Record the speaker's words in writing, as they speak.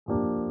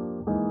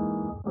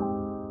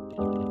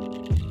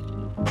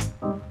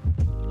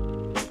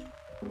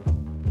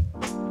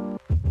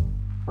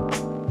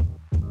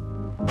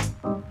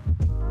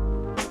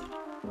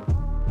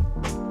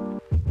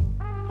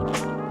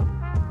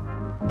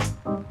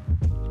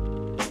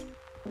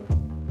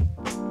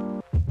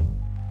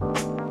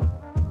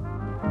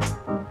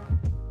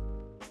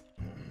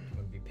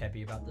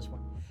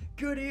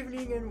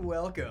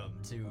welcome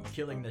to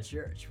Killing the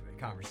Church, a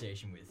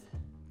conversation with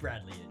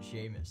Bradley and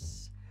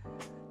Seamus.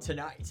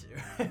 Tonight,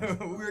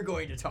 we're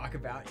going to talk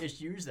about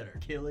issues that are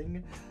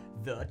killing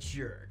the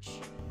church.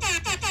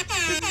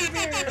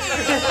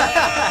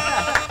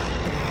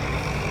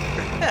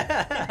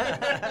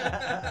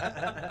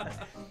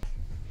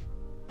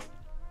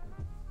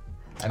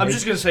 I'm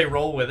just gonna say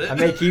roll with it. I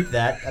may keep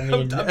that. I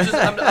mean,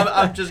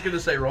 I'm just gonna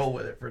say roll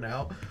with it for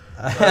now.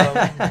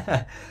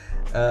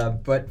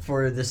 But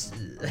for this,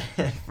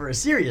 for a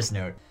serious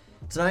note,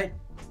 tonight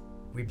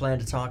we plan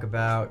to talk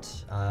about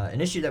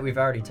an issue that we've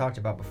already talked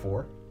about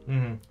before.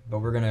 Mm-hmm. But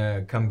we're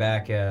gonna come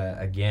back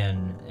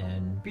again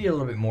and be a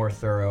little bit more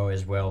thorough,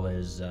 as well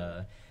as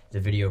the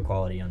video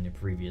quality on the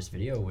previous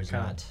video was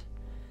not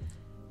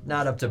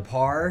up to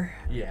par.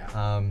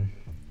 Yeah.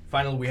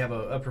 Finally, we have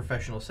a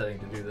professional setting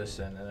to do this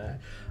in, and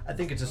I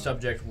think it's a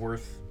subject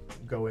worth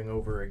going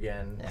over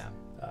again. Yeah.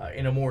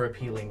 In a more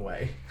appealing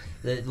way.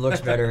 It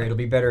looks better. It'll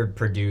be better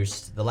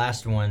produced. The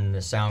last one,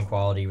 the sound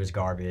quality was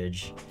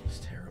garbage. It's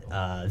terrible.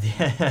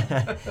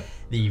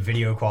 The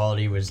video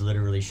quality was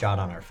literally shot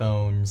on our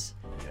phones.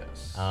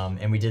 Yes.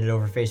 And we did it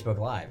over Facebook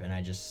Live, and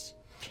I just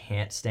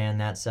can't stand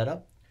that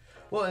setup.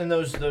 Well, and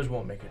those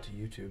won't make it to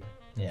YouTube.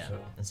 Yeah. So.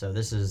 And so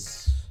this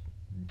is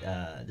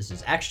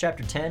Acts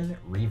chapter 10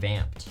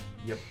 revamped.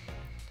 Yep.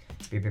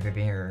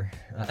 Here.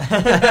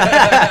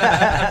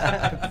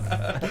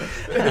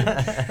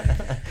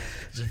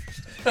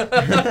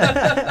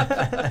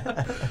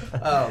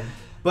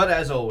 But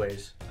as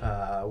always,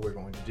 we're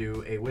going to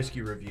do a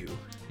whiskey review.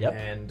 Yep.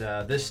 And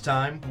this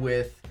time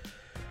with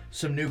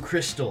some new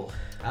crystal.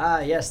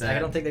 Yes. I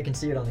don't think they can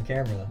see it on the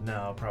camera, though.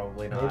 No,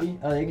 probably not. Maybe?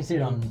 Oh, you can see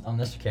it on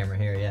this camera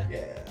here, yeah.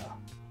 Yeah.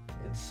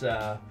 It's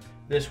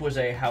this was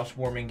a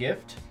housewarming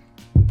gift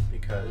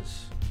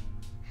because,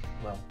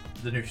 well,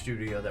 the new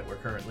studio that we're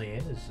currently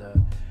in is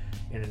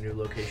in a new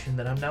location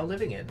that I'm now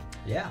living in.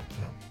 Yeah.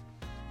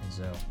 And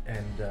so,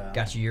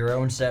 got you your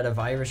own set of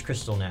Irish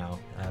Crystal now.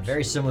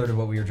 Very similar to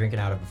what we were drinking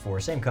out of before.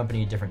 Same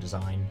company, different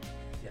design.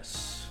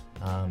 Yes.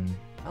 I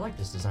like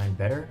this design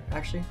better,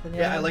 actually, than the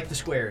other I one. like the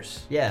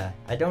squares. Yeah,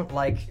 I don't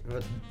like...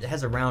 It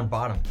has a round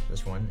bottom,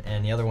 this one,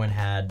 and the other one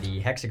had the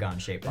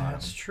hexagon-shaped bottom.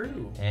 That's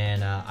true.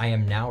 And I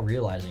am now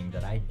realizing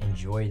that I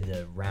enjoy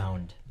the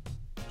round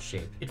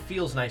shape. It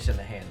feels nice in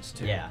the hands,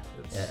 too. Yeah,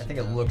 I think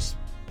it looks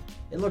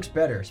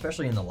better,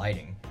 especially in the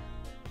lighting.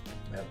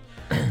 Yep.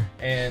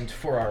 And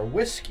for our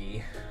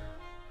whiskey,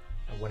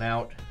 I went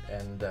out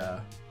and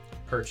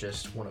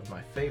purchased one of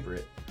my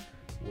favorite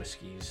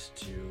whiskeys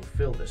to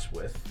fill this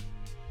with.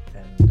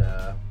 And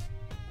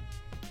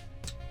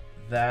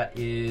that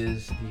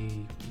is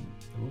the...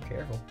 Ooh,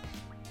 careful.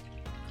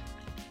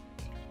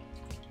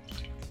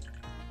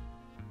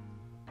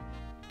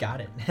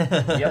 Got it.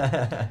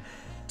 Yep.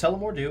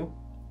 Tullamore Dew,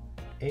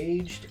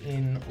 aged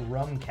in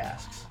rum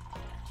casks.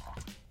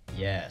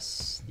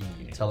 Yes,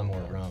 the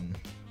Tullamore rum.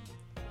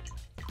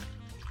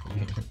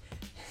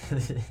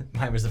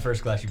 Mine was the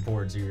first glass you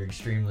poured, so you were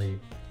extremely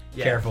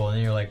careful, and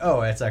then you're like,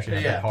 oh, it's actually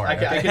not that hard.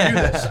 I can do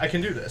this. I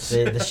can do this.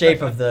 The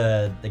shape of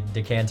the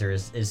decanter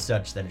is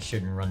such that it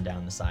shouldn't run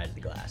down the side of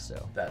the glass,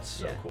 so that's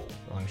so cool.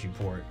 As long as you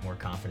pour it more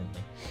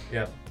confidently.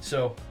 Yeah.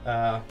 So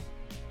it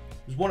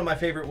was one of my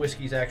favorite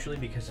whiskeys, actually,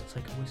 because it's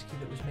like a whiskey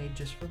that was made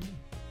just for me.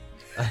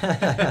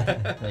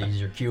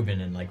 You're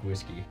Cuban and like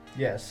whiskey.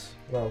 Yes.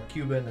 Well,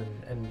 Cuban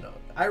and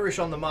Irish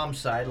on the mom's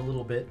side a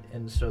little bit,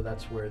 and so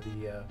that's where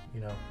the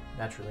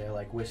naturally I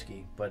like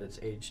whiskey, but it's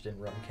aged in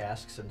rum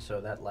casks, and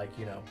so that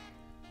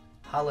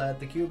holla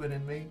at the Cuban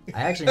in me.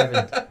 I actually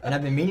haven't, and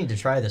I've been meaning to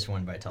try this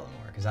one by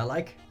Tullamore because I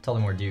like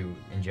Tullamore Dew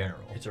in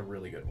general. It's a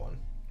really good one.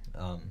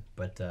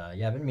 But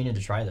I've been meaning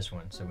to try this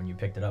one, so when you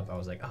picked it up, I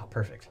was like, oh,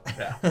 perfect.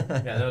 Yeah.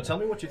 No, tell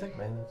me what you think,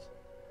 man.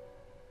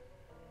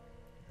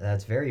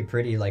 That's very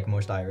pretty, like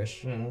most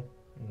Irish. Mm-hmm.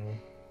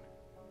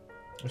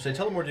 Mm-hmm. So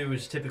Tullamore Dew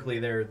is typically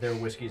their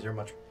whiskeys are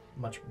much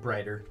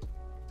brighter.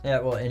 Yeah,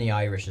 well, any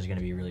Irish is going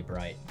to be really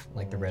bright,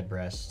 like the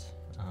Redbreast.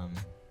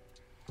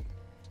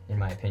 In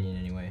my opinion,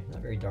 anyway,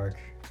 not very dark.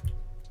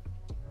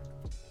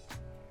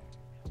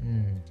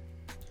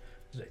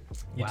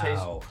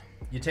 Wow.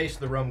 You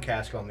taste the rum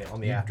cask on the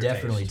aftertaste.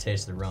 Definitely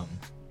taste the rum.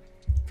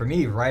 For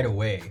me, right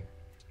away.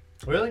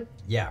 Really?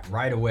 Yeah,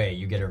 right away.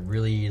 You get a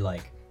really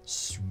like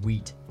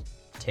sweet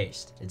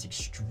taste. It's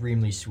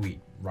extremely sweet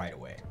right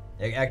away.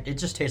 It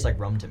just tastes like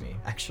rum to me,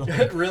 actually.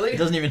 Really? It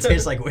doesn't even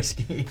taste like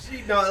whiskey.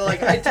 See, no,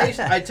 like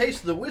I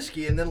taste the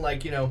whiskey, and then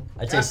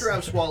after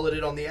I've swallowed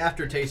it, on the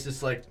aftertaste,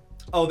 it's like,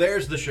 oh,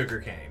 there's the sugar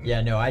cane.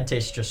 Yeah, no, I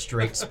taste just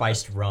straight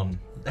spiced rum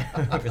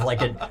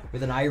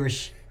with an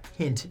Irish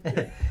hint.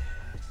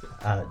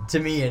 To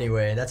me,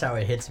 anyway, that's how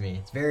it hits me.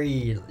 It's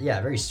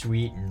very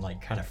sweet and like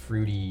kind of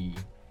fruity.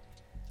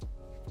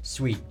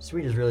 Sweet is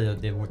really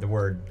the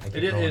word.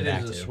 It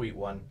is a sweet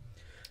one.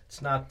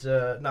 It's not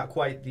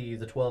quite the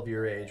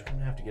 12-year age. We're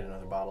gonna have to get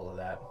another bottle of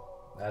that.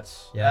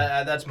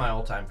 That's my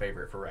all-time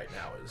favorite for right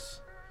now.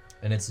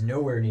 And it's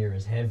nowhere near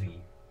as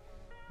heavy.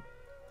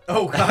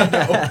 Oh God, no.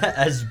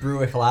 As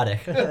Brewich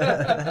Ladich.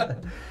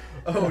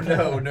 Oh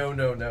no.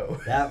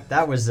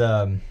 That was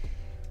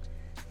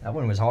That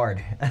one was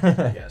hard.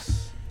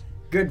 Yes.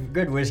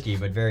 Good whiskey,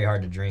 but very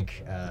hard to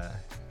drink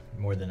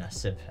more than a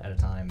sip at a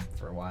time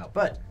for a while.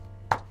 But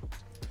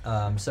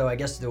so I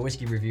guess the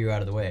whiskey review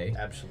out of the way.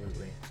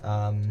 Absolutely.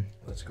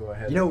 Let's go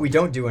ahead. You know what we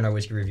don't do in our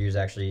whiskey reviews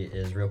actually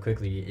is real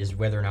quickly is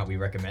whether or not we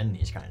recommend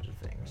these kinds of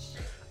things.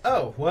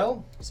 Oh,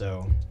 well,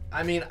 So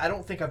I mean, I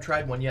don't think I've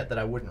tried one yet that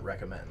I wouldn't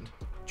recommend.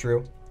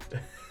 true.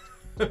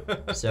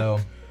 So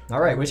all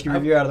right, whiskey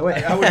review out of the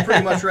way. I would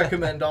pretty much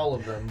recommend all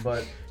of them,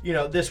 but you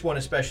know, this one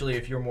especially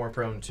if you're more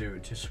prone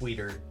to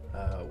sweeter,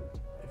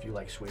 if you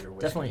like sweeter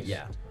whiskeys. Definitely,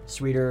 yeah.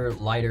 Sweeter,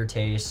 lighter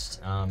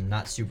taste,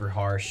 not super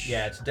harsh.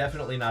 Yeah, it's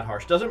definitely not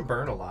harsh. Doesn't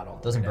burn a lot on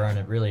the Doesn't way burn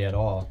down. it really at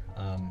all.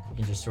 You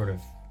can just sort of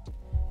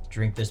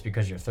drink this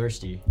because you're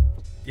thirsty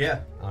Yeah,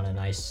 on a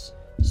nice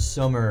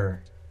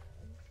summer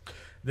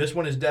this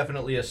one is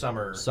definitely a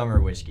summer.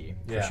 whiskey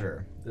for Yeah.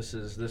 sure. This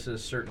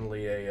is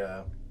certainly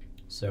a.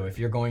 So if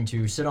you're going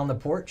to sit on the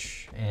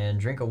porch and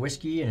drink a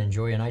whiskey and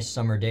enjoy a nice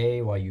summer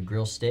day while you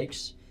grill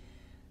steaks,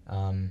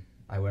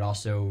 I would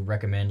also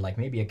recommend like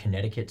maybe a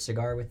Connecticut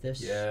cigar with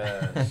this.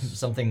 Yes.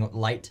 Something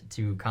light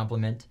to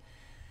complement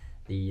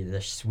the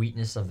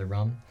sweetness of the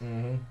rum.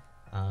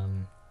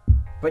 Mm-hmm.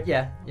 But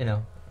yeah, you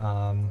know,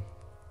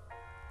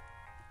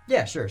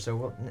 yeah, sure.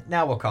 So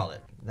now we'll call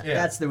it. Yeah.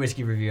 That's the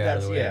whiskey review out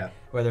of That's- the way. yeah.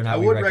 Whether or not I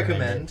we would recommend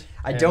recommend. it.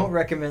 I and- don't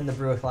recommend the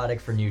Brew Eclectic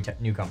for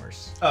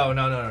newcomers. Oh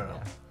no.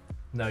 Yeah.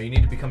 No, you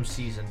need to become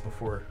seasoned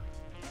before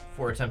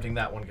attempting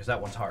that one because that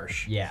one's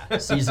harsh. Yeah,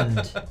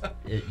 seasoned.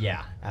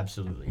 Yeah,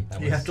 absolutely. That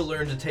You have to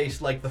learn to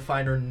taste like the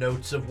finer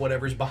notes of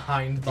whatever's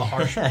behind the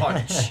harsh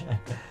punch.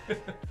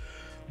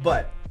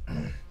 But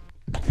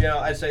you know,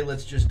 I say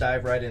let's just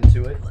dive right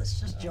into it. Let's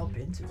just jump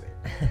into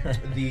it.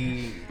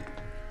 The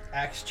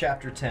Acts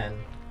chapter 10,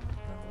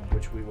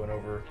 which we went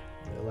over,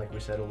 like we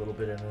said, a little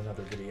bit in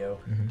another video.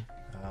 Mhm.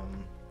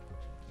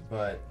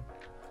 But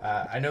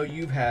I know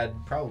you've had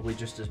probably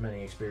just as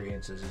many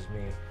experiences as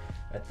me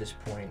at this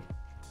point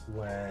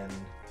when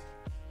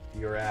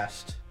you're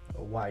asked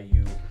why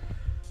you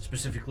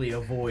specifically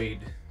avoid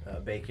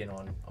bacon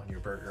on your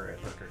burger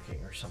at Burger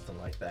King or something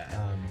like that.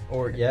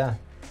 Or yeah,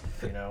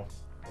 You know,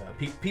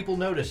 people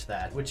notice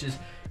that, which is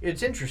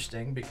it's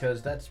interesting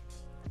because that's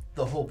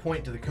the whole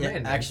point to the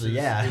commandments. actually, is-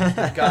 yeah. is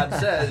that God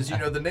says, you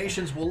know, the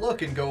nations will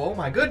look and go, "Oh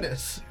my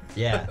goodness,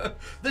 yeah.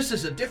 this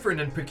is a different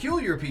and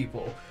peculiar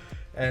people,"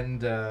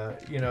 and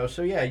you know,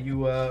 so yeah, you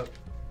know,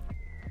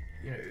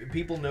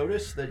 people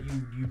notice that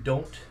you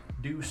don't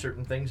do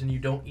certain things and you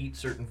don't eat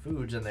certain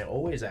foods, and they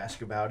always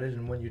ask about it.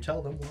 And when you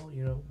tell them, well,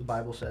 you know, the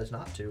Bible says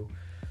not to.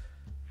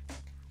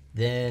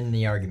 Then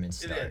the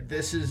arguments start.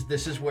 This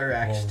is where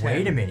Acts Well, 10.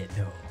 wait a minute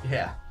though.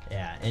 Yeah.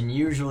 Yeah, and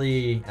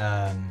usually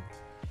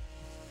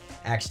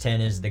Acts 10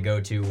 is the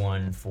go-to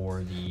one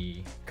for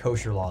the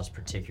kosher laws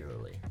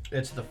particularly.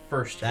 It's the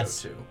first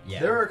That's- go-to. yeah.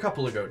 There are a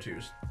couple of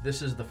go-tos.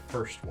 This is the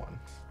first one.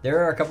 There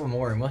are a couple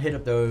more, and we'll hit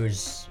up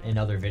those in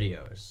other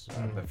videos.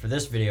 But for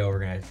this video, we're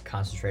going to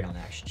concentrate on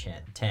Acts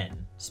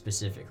 10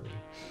 specifically.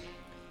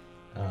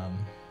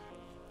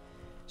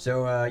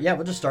 So yeah,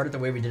 we'll just start it the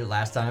way we did it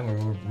last time, where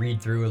we'll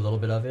read through a little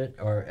bit of it.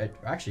 Or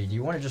actually, do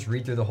you want to just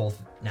read through the whole?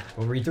 Nah,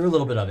 we'll read through a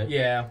little bit of it.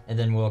 Yeah. And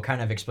then we'll kind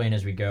of explain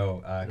as we go,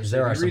 because So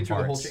there you are some read through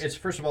the whole parts. it's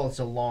first of all, it's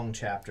a long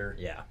chapter,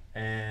 Yeah,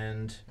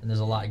 and and there's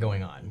a lot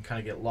going on. you kind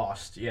of get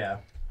lost. Yeah.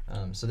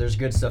 So there's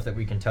good stuff that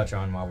we can touch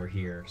on while we're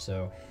here.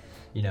 So,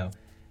 you know,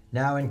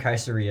 now in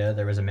Caesarea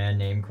there was a man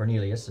named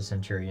Cornelius, a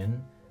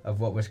centurion of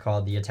what was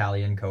called the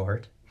Italian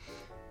cohort.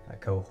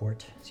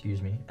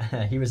 Excuse me.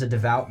 He was a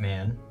devout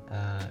man,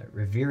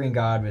 revering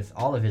God with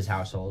all of his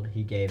household.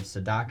 He gave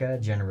tzedakah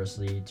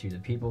generously to the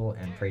people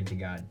and prayed to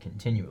God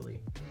continually.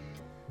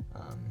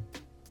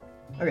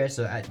 Okay,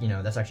 so you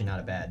know that's actually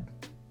not a bad.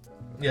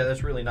 Yeah,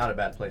 that's really not a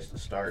bad place to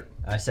start.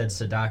 I said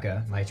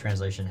tzedakah. My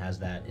translation has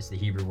that. It's the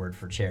Hebrew word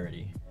for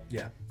charity.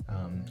 Yeah.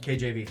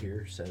 KJV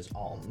here says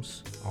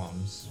alms,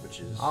 Alms. which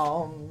is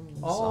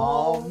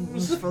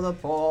Alms for the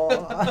poor.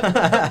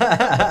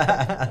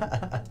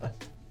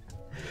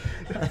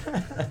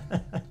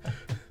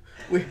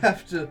 we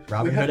have to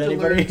Robin we have Hood, to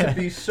learn anybody? to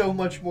be so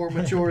much more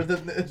mature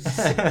than this.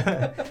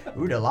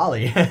 Ooda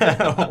lolly.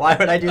 Why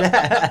would I do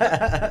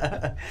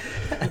that?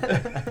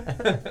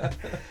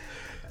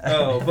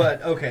 Oh,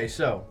 but okay,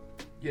 so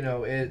you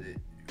know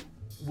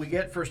we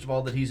get first of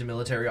all that he's a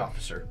military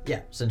officer.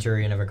 Yeah,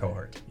 centurion of a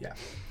cohort. Yeah,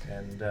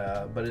 and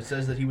but it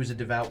says that he was a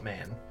devout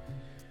man.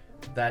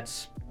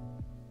 That's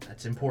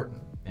important.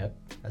 Yep,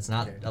 that's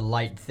not Okay. a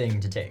light thing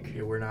to take.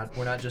 Yeah, we're not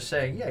just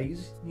saying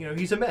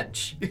he's a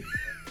mensch.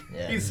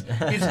 Yeah.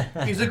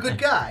 he's a good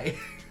guy.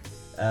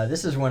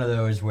 This is one of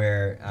those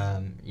where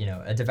you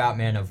know, a devout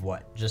man of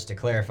what? Just to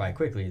clarify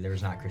quickly, there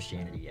was not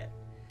Christianity yet.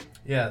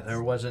 Yeah,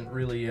 there wasn't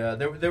really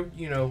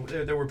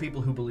there were people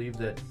who believed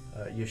that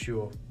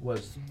Yeshua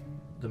was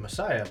the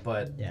Messiah,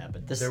 but Yeah,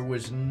 but this. there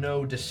was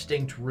no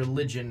distinct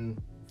religion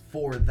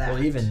for that.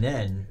 Well, even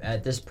then,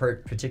 at this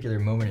particular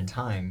moment in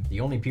time, the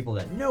only people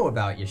that know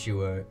about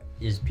Yeshua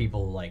is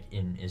people like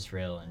in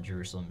Israel and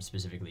Jerusalem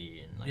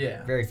specifically, and like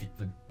Yeah. very few,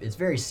 it's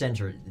very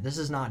centered. This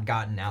has not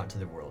gotten out to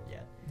the world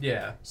yet.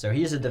 Yeah. So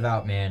he's a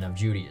devout man of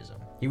Judaism.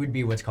 He would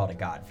be what's called a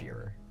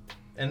God-fearer.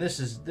 And this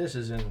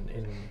is in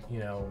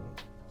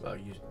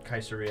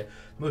Caesarea.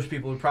 Most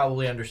people would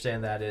probably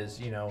understand that as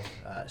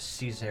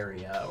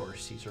Caesarea or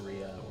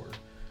Caesarea or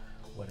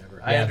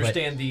whatever. I Yeah,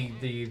 understand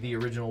the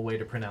original way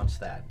to pronounce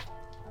that.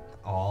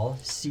 All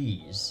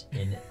C's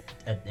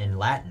in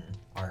Latin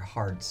are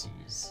hard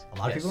C's. A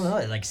lot of Yes. people know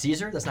it. Like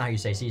Caesar, that's not how you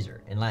say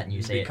Caesar. In Latin, you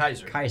It'd say be it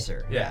Kaiser.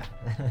 Kaiser. Yeah.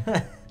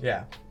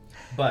 Yeah,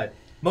 but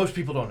most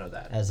people don't know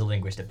that. As a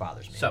linguist, it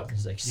bothers me. So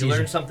It's like you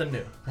learn something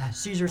new.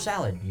 Caesar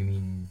salad. You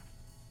mean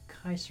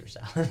Kaiser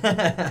salad?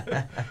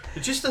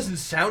 It just doesn't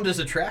sound as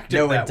attractive.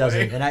 No, that it doesn't.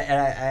 way. And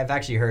I've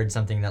actually heard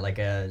something that like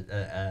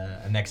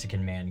a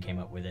Mexican man came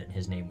up with it, and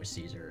his name was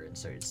Caesar, and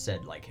so it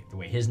said like the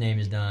way his name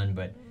is done,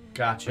 but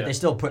Gotcha. they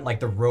still put like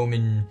the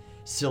Roman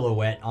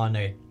silhouette on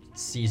a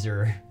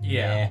Caesar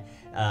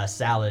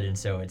salad, and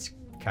so it's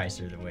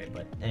Kaiser the way.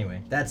 But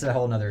anyway, that's a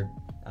whole nother.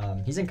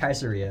 He's in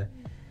Caesarea,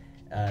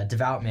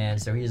 devout man,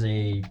 so he's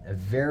a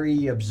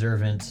very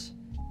observant,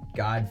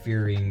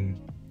 God-fearing,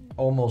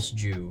 almost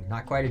Jew.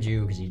 Not quite a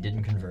Jew because he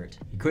didn't convert.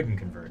 He couldn't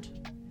convert.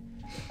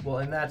 Well,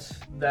 and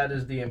that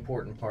is the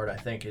important part, I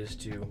think, is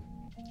to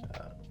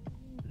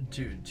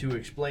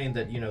explain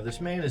that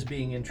this man is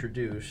being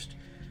introduced,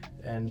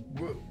 and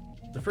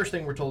the first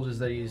thing we're told is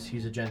that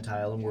he's a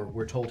Gentile, and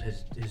we're told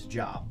his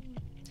job,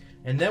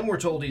 and then we're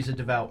told he's a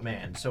devout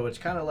man. So it's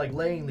kind of like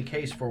laying the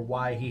case for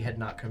why he had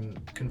not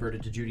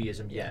converted to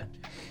Judaism yet.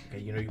 Okay,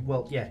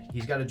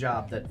 he's got a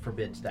job that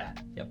forbids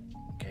that. Yep.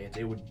 Okay,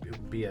 it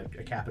would be a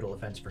capital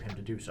offense for him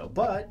to do so,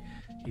 but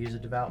he is a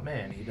devout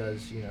man. He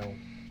does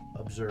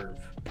observe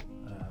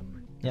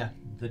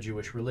the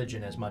Jewish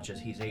religion as much as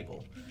he's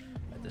able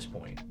at this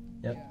point.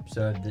 Yep.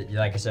 So,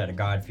 like I said, a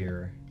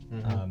God-fearer,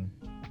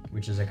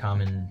 which is a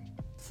common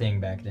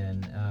thing back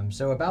then.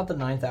 So about the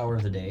 9th hour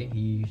of the day,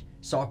 he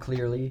saw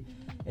clearly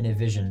in a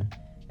vision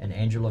an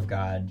angel of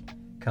God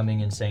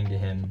coming and saying to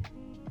him,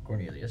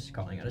 Cornelius,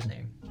 calling out his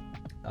name.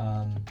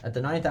 At the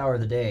 9th hour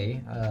of the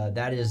day,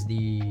 that is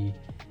the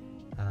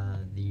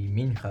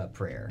mincha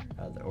prayer,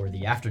 or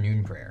the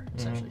afternoon prayer,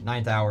 essentially.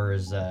 9th hour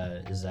is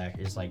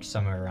like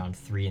somewhere around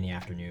 3 in the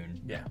afternoon.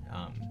 Yeah.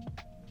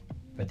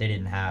 But they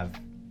didn't have,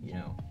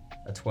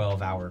 a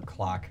 12-hour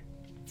clock,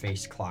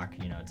 face clock,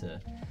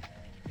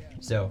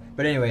 So,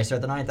 but anyway, so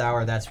at the 9th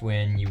hour, that's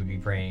when you would be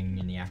praying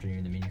in the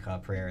afternoon, the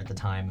mincha prayer at the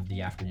time of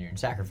the afternoon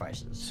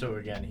sacrifices. So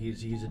again,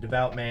 he's a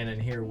devout man,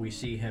 and here we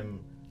see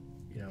him,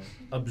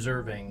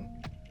 observing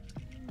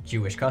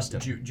Jewish custom.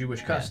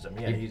 Jewish custom.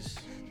 Yeah,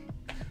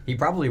 He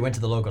probably went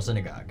to the local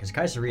synagogue because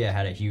Caesarea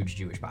had a huge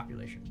Jewish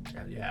population.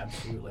 Yeah,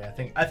 absolutely.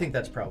 I think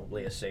that's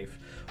probably a safe.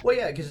 Well,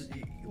 yeah, because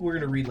we're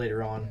gonna read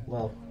later on.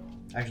 Well,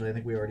 actually, I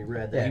think we already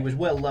read that he was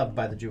well loved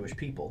by the Jewish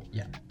people.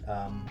 Yeah.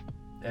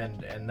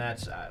 And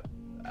that's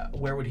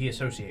where would he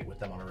associate with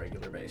them on a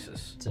regular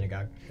basis?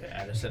 Synagogue.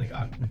 At a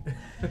synagogue.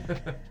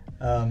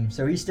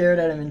 So he stared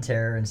at him in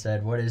terror and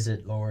said, "What is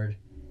it, Lord?"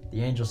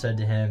 The angel said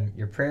to him,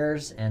 "Your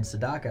prayers and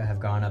tzedakah have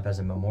gone up as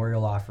a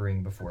memorial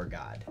offering before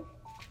God."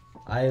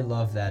 I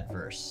love that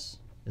verse.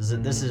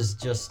 This is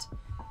just...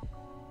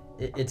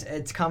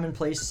 It's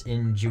commonplace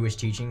in Jewish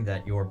teaching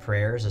that your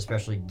prayers,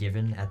 especially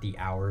given at the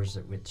hours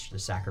at which the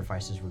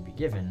sacrifices would be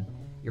given,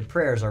 your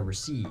prayers are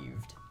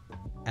received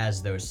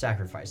as those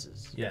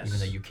sacrifices. Yes. Even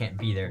though you can't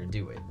be there to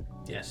do it.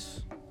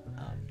 Yes.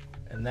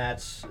 And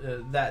that's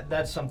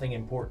something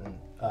important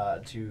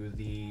to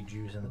the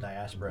Jews in the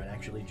diaspora, and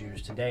actually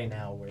Jews today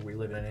now, where we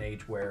live in an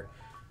age where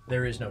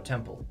there is no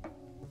temple.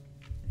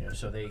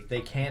 So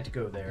they can't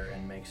go there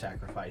and make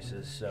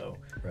sacrifices. So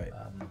Right.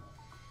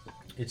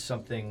 it's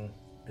something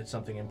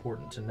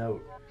important to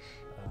note.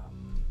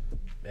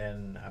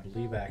 And I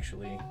believe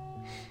actually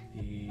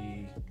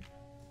the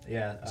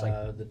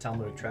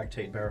Talmudic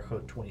tractate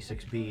Berachot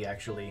 26b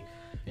actually,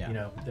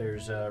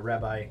 there's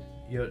Rabbi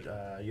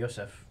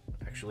Yosef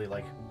actually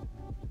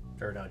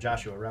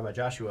Rabbi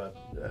Joshua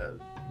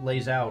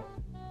lays out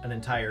an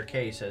entire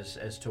case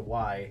as to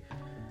why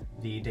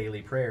the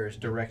daily prayers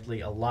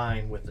directly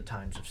align with the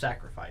times of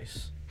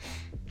sacrifice.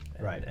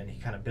 Right. And he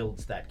kind of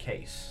builds that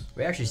case.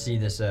 We actually see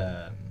this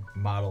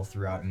model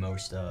throughout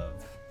most of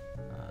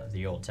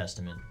the Old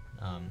Testament.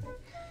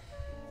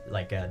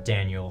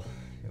 Daniel,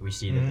 we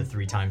see that the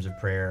 3 times of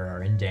prayer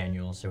are in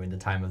Daniel, so in the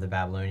time of the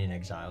Babylonian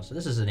exile. So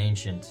this is an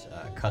ancient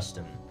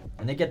custom.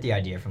 And they get the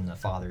idea from the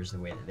fathers, the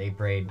way that they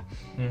prayed.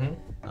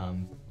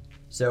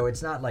 So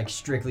it's not like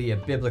strictly a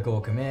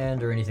biblical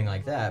command or anything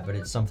like that, but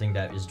it's something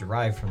that is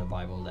derived from the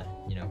Bible that,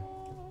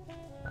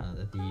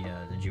 that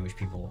the Jewish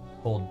people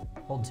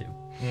hold to.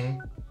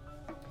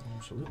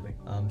 Absolutely.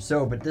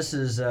 But this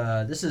is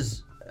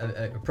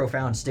a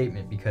profound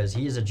statement because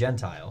he is a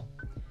Gentile.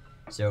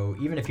 So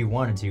even if he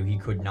wanted to, he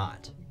could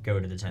not go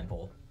to the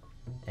temple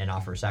and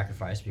offer a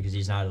sacrifice because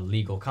he's not a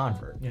legal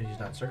convert. Yeah, he's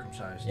not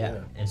circumcised. Yeah.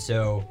 And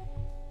so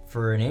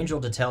for an angel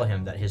to tell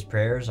him that his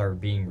prayers are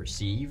being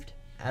received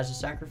as a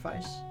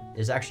sacrifice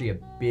is actually a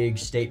big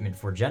statement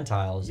for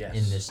Gentiles Yes.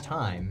 in this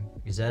time,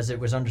 because as it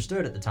was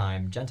understood at the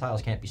time,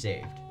 Gentiles can't be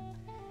saved.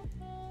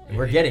 And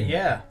we're getting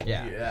there.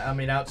 Yeah. I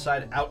mean,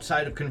 outside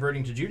of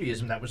converting to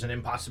Judaism, that was an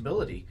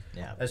impossibility.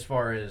 Yeah. As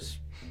far as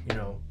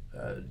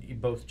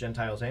both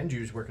Gentiles and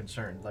Jews were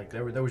concerned, like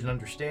there was an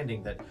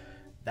understanding that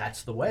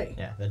that's the way.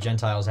 Yeah, the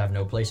Gentiles have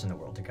no place in the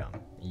world to come.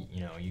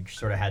 You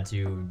sort of had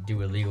to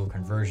do a legal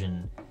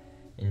conversion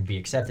and be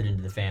accepted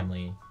into the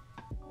family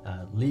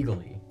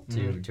legally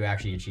to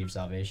actually achieve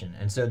salvation.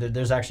 And so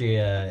there's actually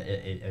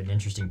an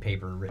interesting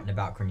paper written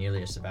about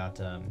Cornelius about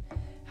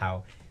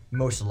how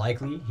most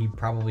likely he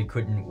probably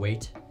couldn't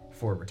wait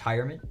for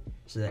retirement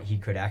so that he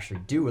could actually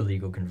do a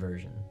legal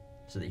conversion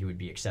so that he would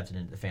be accepted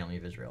into the family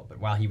of Israel. But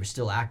while he was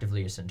still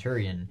actively a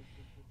centurion,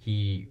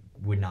 he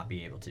would not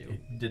be able to.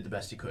 He did the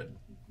best he could.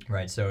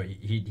 Right, so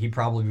he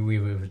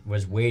probably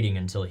was waiting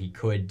until he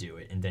could do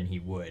it, and then he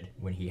would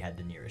when he had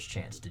the nearest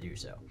chance to do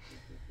so.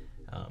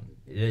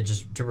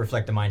 Just to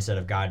reflect the mindset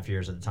of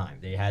God-fearers at the time.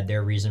 They had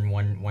their reason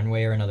one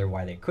way or another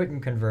why they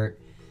couldn't convert,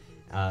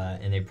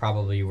 and they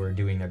probably were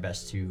doing their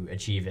best to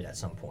achieve it at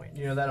some point.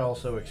 That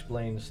also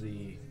explains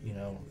the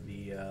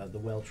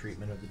well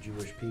treatment of the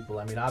Jewish people.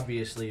 I mean,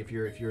 obviously, if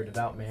you're a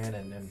devout man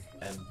and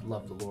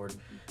love the Lord,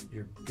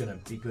 you're gonna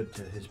be good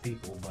to His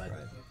people. But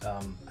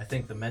Right. I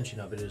think the mention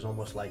of it is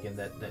almost like in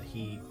that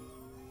he,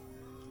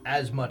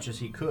 as much as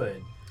he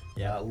could,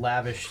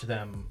 lavished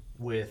them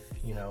with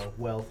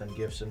wealth and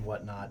gifts and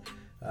whatnot,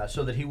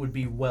 so that he would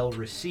be well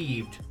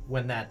received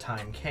when that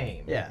time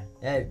came. Yeah,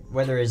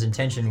 whether his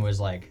intention was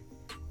like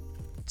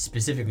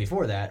specifically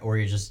for that, or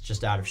he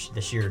just out of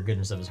the sheer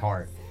goodness of his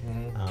heart.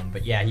 Mm-hmm.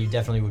 But yeah, he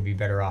definitely would be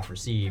better off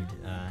received.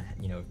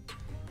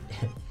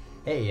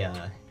 Hey,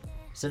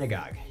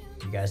 synagogue,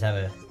 you guys have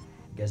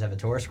a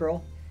Torah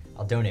scroll?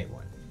 I'll donate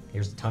one.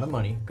 Here's a ton of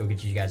money. Go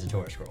get you guys a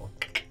Torah scroll.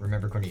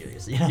 Remember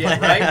Cornelius. Yeah,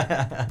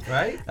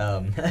 right.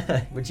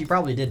 Right. Which he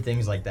probably did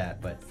things like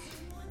that, but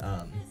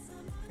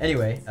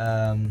anyway.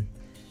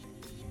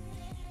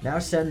 Now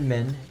send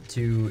men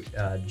to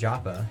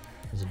Joppa.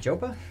 Is it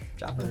Joppa?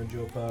 Joppa.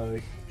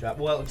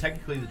 Well,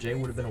 technically the J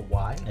would have been a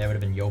Y. Yeah, it would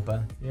have been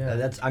Yopa.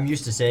 Yeah. I'm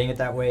used to saying it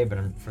that way, but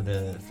for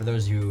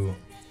those who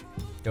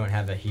don't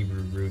have a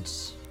Hebrew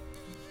roots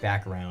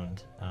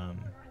background,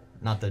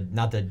 not the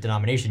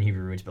denomination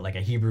Hebrew roots, but like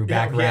a Hebrew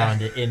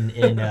background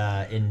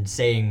in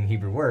saying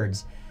Hebrew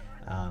words,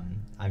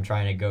 I'm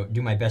trying to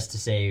do my best to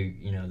say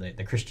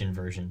the Christian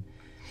version.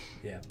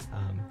 Yeah.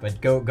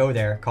 But go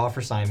there, call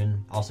for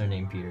Simon, also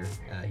named Peter.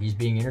 He's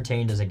being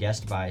entertained as a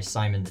guest by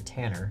Simon the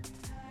tanner,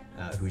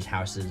 whose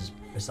house is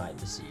beside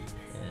the sea.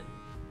 And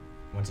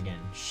once again,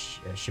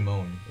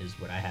 Shimon is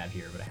what I have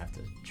here, but I have to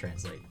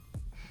translate.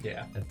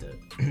 Yeah.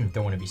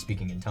 Don't want to be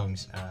speaking in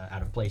tongues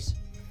out of place.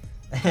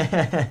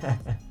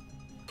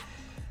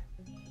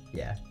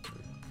 Yeah.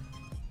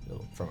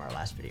 From our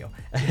last video.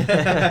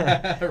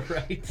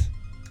 Right.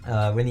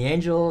 When the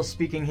angel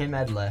speaking him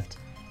had left,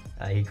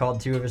 he called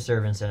 2 of his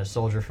servants and a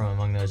soldier from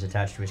among those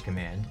attached to his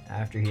command.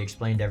 After he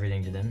explained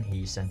everything to them,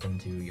 he sent them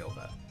to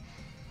Joppa.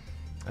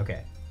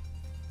 Okay.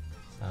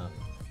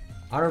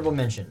 Honorable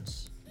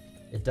mentions.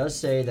 It does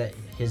say that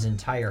his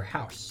entire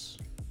house,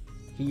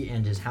 he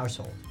and his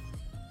household,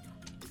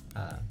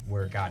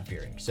 were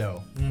God-fearing.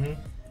 So,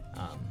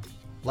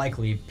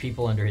 likely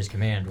people under his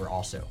command were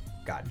also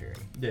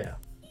God-fearing. Yeah.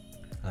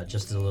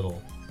 Just as a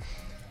little.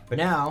 But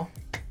now,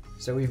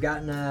 so we've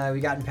gotten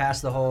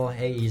past the whole,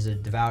 hey, he's a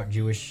devout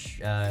Jewish,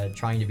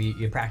 trying to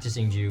be a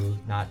practicing Jew,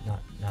 not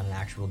an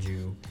actual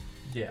Jew.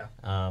 Yeah.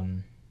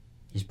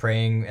 He's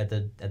praying at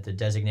the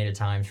designated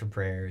times for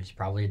prayer. He's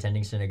probably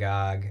attending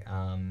synagogue.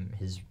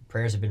 His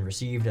prayers have been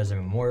received as a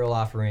memorial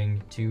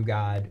offering to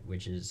God,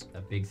 which is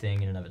a big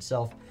thing in and of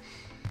itself.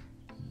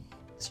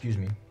 Excuse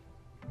me.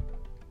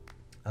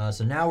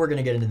 So now we're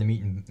gonna get into the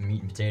meat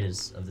and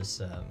potatoes of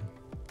this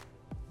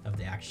of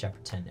the Acts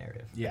chapter 10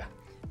 narrative. Yeah.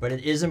 But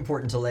it is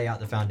important to lay out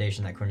the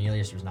foundation that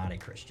Cornelius was not a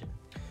Christian.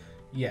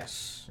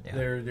 Yes. Yeah.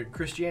 There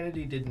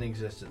Christianity didn't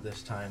exist at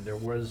this time. There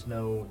was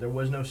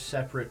no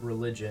separate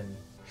religion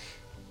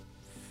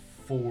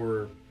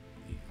for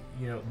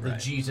the Right.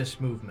 Jesus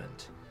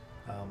movement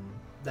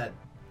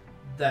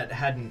that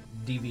hadn't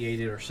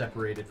deviated or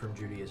separated from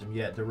Judaism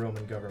yet. The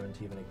Roman government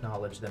even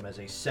acknowledged them as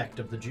a sect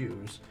of the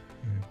Jews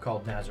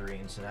called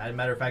Nazarenes. And as a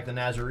matter of fact, the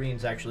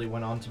Nazarenes actually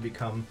went on to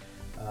become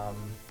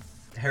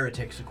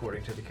heretics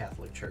according to the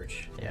Catholic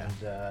Church. Yeah.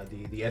 And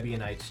the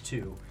Ebionites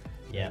too.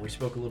 Yeah. We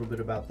spoke a little bit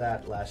about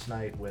that last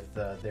night with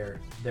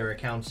their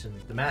accounts in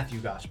the Matthew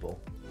Gospel.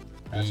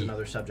 That's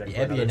another subject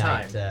for another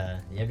time.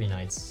 The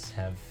Ebionites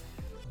had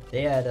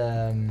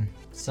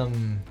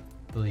some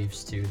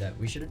beliefs too that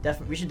we should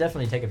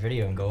definitely take a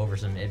video and go over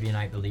some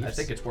Ebionite beliefs. I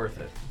think it's worth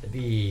it. It'd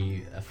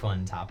be a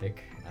fun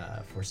topic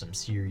for some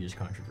serious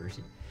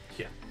controversy.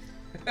 Yeah.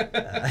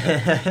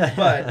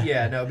 But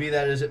yeah, no. Be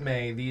that as it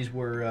may, these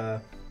were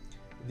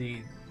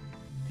the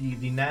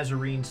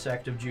Nazarene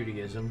sect of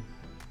Judaism.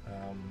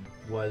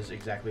 Was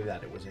exactly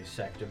that. It was a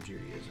sect of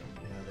Judaism.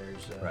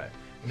 Jews. Right.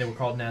 And they were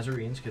called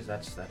Nazarenes because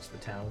that's the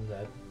town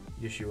that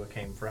Yeshua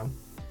came from.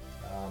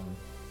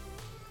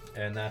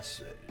 And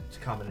it's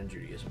common in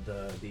Judaism.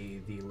 The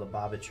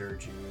Lubavitcher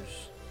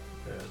Jews,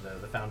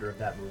 the founder of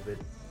that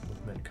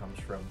movement comes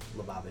from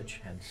Lubavitch,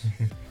 hence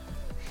they're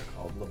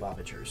called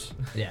Lubavitchers.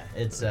 Yeah,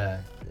 it's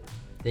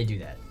they do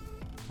that.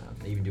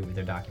 They even do it with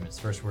their documents.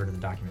 First word of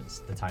the documents,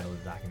 the title of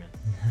the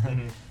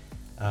document.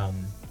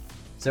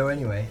 So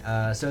anyway,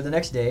 so the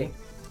next day,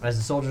 as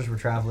the soldiers were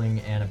traveling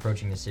and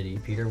approaching the city,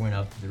 Peter went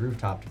up to the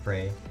rooftop to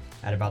pray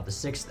at about the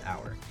 6th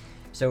hour.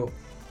 So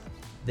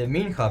the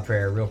Mincha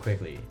prayer, real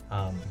quickly,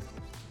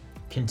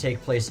 can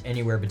take place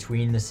anywhere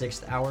between the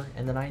 6th hour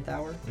and the 9th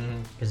hour,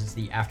 because it's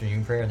the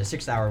afternoon prayer, and the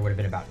 6th hour would have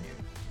been about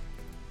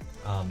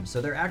noon.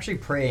 So they're actually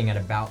praying at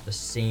about the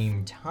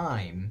same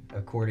time,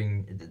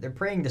 they're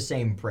praying the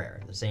same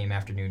prayer, the same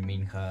afternoon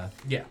Mincha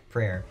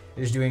prayer.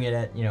 They're just doing it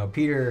at,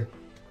 Peter,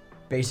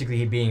 basically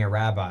he being a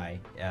rabbi,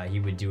 he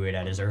would do it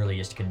at his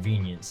earliest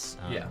convenience.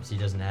 So he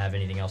doesn't have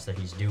anything else that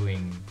he's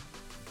doing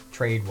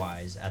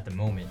trade-wise at the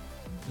moment.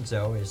 And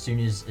so as soon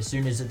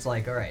as it's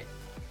like, all right,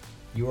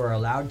 you are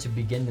allowed to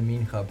begin the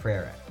Mincha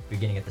prayer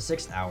beginning at the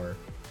 6th hour,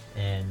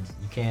 and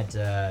you can't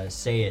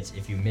say it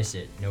if you miss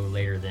it no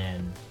later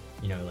than,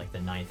 like the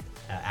 9th,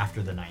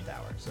 after the 9th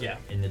hour. So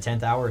in the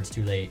 10th hour, it's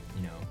too late.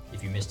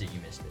 If you missed it, you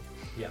missed it.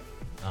 Yeah.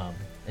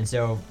 And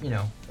so,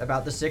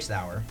 about the 6th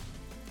hour,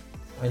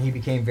 when he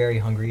became very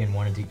hungry and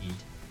wanted to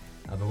eat,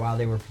 but while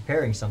they were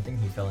preparing something,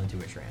 he fell into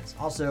a trance.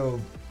 Also,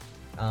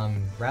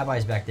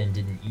 rabbis back then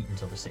didn't eat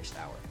until the 6th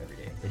hour every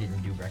day. They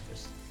didn't do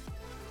breakfast.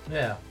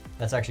 Yeah.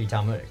 That's actually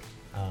Talmudic.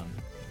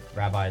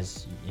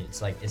 Rabbis,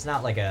 it's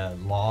not like a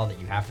law that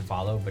you have to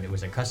follow, but it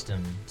was a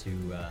custom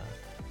to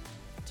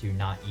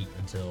not eat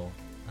until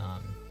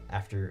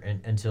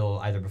until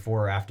either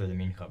before or after the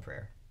Mincha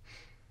prayer.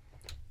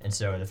 And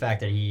so the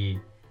fact that he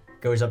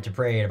goes up to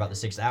pray at about the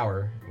 6th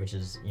hour, which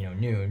is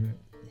noon,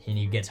 and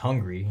he gets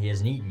hungry, he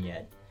hasn't eaten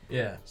yet.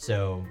 Yeah.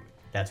 So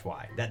that's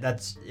why.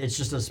 It's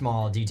just a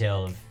small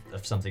detail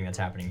of something that's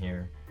happening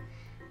here.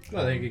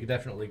 Well, I think it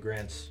definitely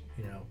grants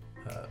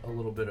a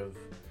little bit of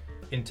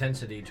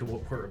intensity to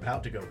what we're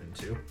about to go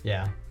into.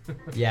 Yeah,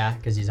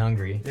 because he's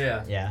hungry.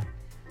 Yeah.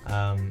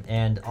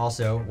 And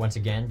also, once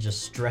again,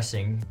 just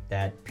stressing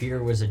that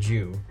Peter was a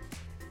Jew.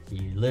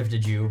 He lived a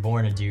Jew,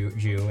 born a Jew,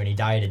 and he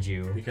died a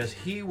Jew. Because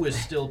he was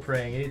still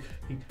praying.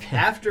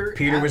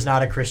 Peter was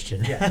not a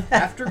Christian. Yeah.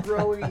 After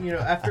growing,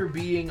 after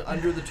being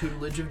under the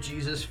tutelage of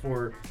Jesus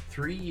for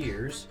 3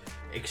 years,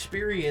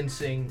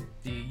 experiencing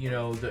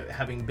the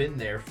having been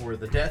there for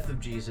the death of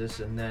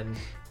Jesus and then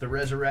the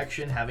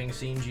resurrection, having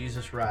seen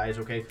Jesus rise.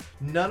 Okay,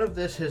 none of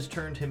this has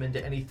turned him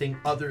into anything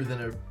other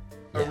than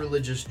a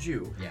religious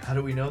Jew. Yeah. How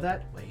do we know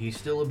that? Well, he's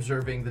still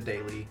observing the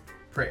daily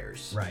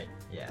prayers. Right.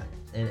 Yeah.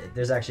 And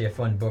there's actually a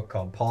fun book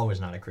called Paul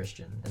Was Not a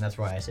Christian, and that's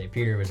why I say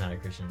Peter was not a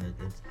Christian.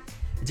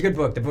 It's a good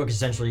book. The book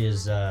essentially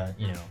is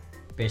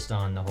based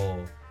on the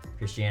whole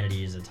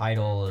Christianity as a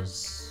title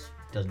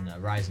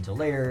doesn't rise until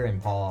later,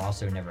 and Paul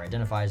also never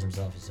identifies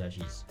himself as such.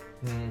 He's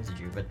a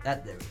Jew, but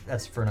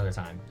that's for another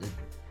time.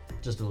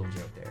 Just a little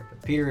joke there.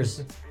 But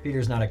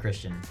Peter's not a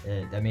Christian.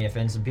 That may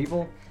offend some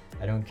people.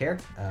 I don't care.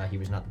 He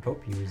was not the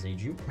Pope. He was a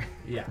Jew.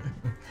 Yeah.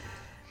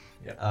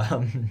 Yep.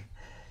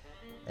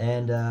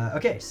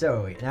 Okay,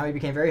 so now he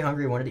became very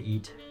hungry and wanted to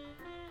eat.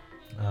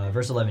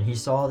 Verse 11, he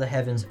saw the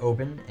heavens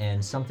open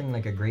and something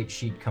like a great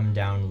sheet come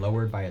down,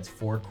 lowered by its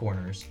 4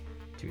 corners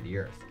to the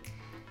earth.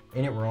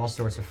 In it were all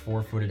sorts of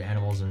 4-footed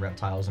animals and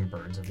reptiles and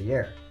birds of the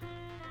air.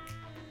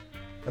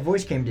 A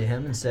voice came to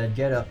him and said,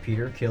 "Get up,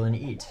 Peter, kill and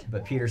eat."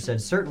 But Peter said,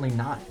 "Certainly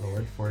not,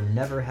 Lord, for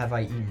never have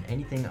I eaten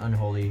anything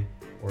unholy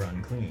or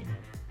unclean."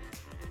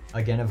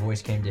 Again a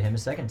voice came to him a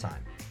second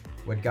time.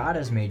 "What God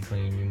has made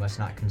clean you must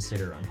not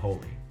consider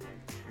unholy."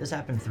 This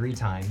happened 3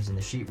 times, and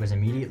the sheet was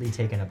immediately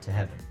taken up to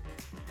heaven.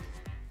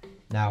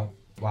 Now,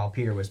 while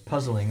Peter was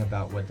puzzling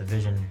about what the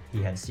vision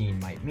he had seen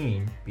might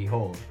mean,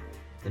 behold,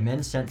 the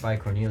men sent by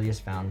Cornelius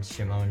found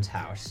Shimon's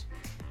house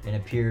and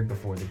appeared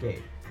before the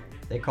gate.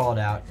 They called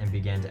out and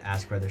began to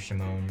ask whether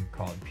Shimon,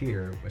 called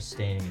Peter, was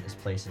staying in his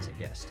place as a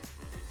guest.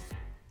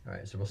 All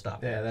right, so we'll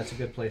stop. Yeah, that's a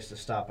good place to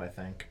stop, I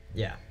think.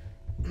 Yeah.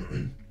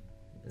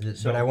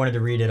 But I wanted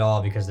to read it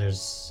all because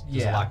there's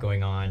a lot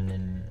going on,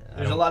 and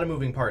there's a lot of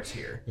moving parts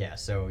here. Yeah,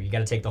 so you got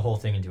to take the whole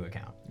thing into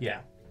account.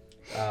 Yeah.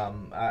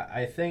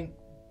 I think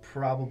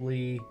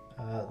probably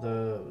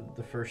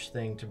the first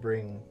thing to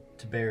bring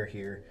to bear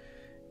here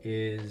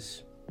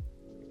is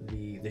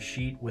the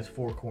sheet with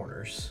 4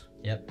 corners.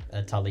 Yep,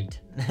 a talit.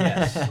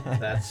 Yes,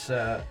 that's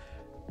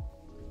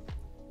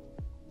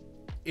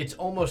it's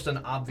almost an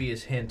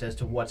obvious hint as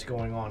to what's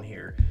going on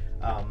here,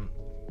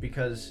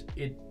 because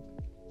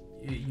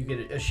you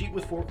get a sheet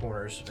with 4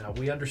 corners. Now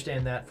we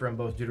understand that from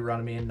both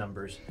Deuteronomy and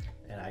Numbers,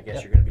 and I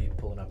guess you're going to be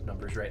pulling up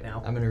Numbers right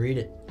now. I'm going to read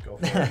it. Go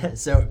for it.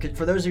 So,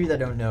 for those of you that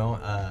don't know,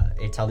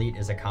 a talit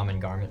is a common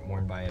garment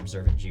worn by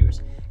observant Jews.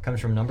 It comes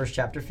from Numbers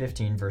chapter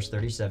 15, verse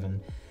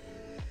 37.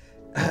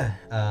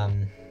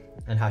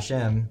 And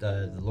Hashem,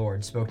 the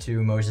Lord, spoke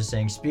to Moses,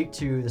 saying, "Speak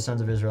to the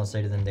sons of Israel and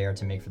say to them, they are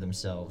to make for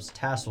themselves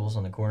tassels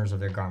on the corners of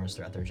their garments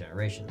throughout their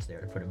generations. They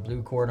are to put a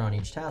blue cord on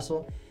each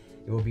tassel.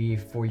 It will be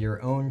for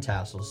your own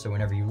tassels, so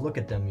whenever you look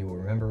at them, you will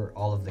remember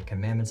all of the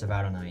commandments of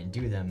Adonai and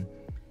do them,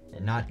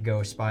 and not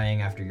go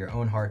spying after your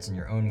own hearts and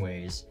your own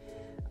ways,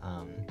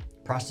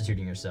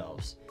 prostituting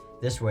yourselves.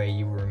 This way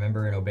you will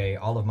remember and obey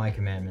all of my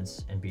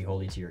commandments and be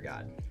holy to your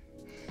God.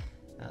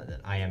 That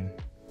I am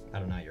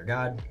Adonai your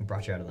God, who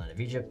brought you out of the land of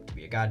Egypt to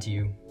be a God to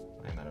you.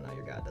 I am Adonai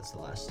your God." That's the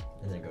last.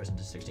 And then it goes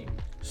into 16.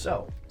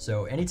 So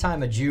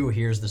anytime a Jew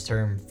hears this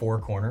term four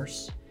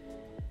corners,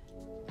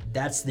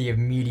 that's the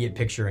immediate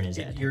picture in his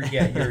head.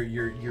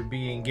 You're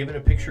being given a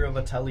picture of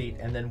a talit,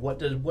 and then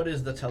what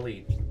is the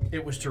talit?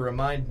 It was to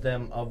remind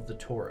them of the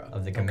Torah,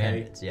 of the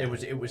commandments. Okay?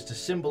 Yeah. It was to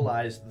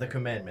symbolize the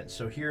commandments.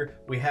 So here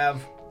we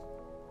have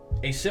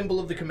a symbol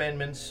of the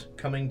commandments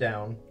coming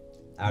down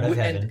out of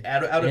heaven.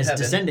 Out of it's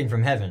heaven. descending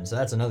from heaven, so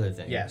that's another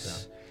thing.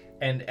 Yes, so.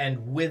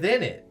 and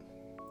within it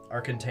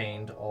are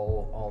contained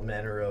all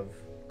manner of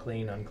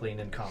clean, unclean,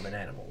 and common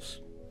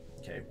animals.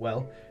 Okay,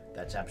 well,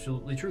 that's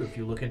absolutely true. If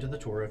you look into the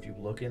Torah, if you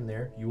look in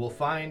there, you will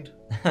find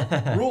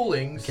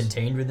rulings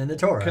contained within the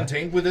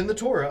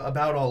Torah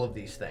about all of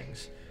these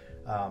things.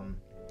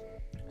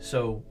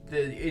 So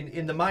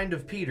in the mind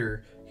of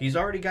Peter, he's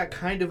already got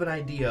kind of an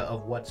idea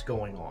of what's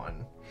going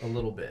on a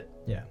little bit.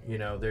 Yeah. You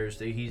know,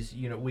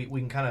 we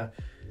can kind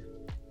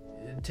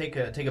of take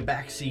a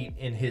back seat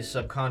in his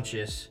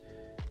subconscious.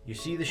 You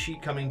see the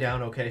sheet coming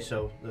down, okay,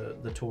 so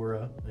the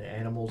Torah, the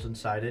animals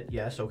inside it,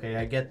 yes, okay,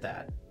 I get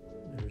that.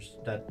 There's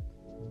that,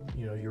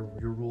 you know, your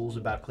rules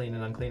about clean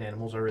and unclean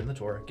animals are in the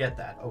Torah, get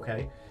that,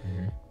 okay.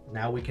 Mm-hmm.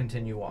 Now we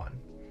continue on.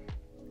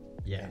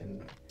 Yeah.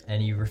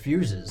 And he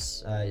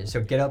refuses.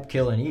 So get up,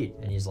 kill, and eat.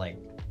 And he's like,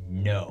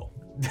 no.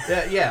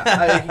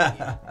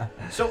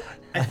 So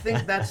I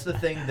think that's the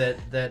thing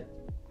that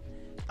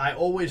I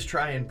always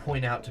try and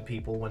point out to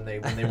people when they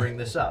bring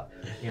this up.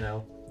 You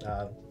know,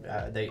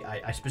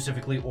 I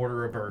specifically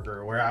order a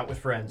burger. We're out with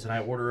friends, and I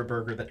order a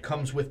burger that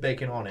comes with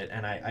bacon on it,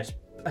 and I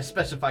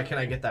specify, can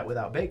I get that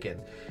without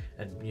bacon?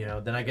 And you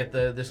know, then I get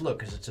this look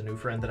because it's a new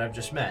friend that I've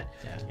just met.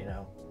 Yeah. You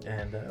know,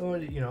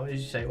 and you know,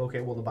 as you say, okay,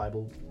 well, the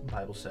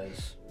Bible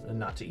says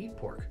not to eat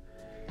pork,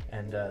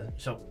 and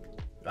so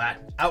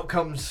out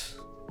comes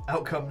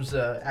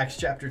Acts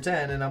chapter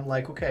 10, and I'm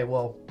like, okay,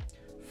 well,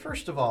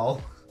 first of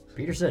all,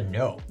 Peter said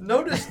no.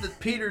 Notice that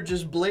Peter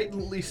just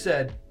blatantly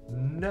said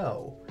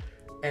no,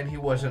 and he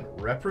wasn't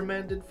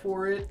reprimanded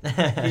for it.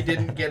 He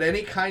didn't get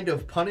any kind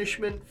of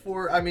punishment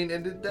for. I mean,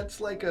 and that's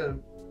like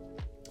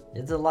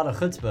it's a lot of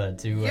chutzpah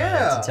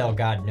to tell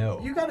God no.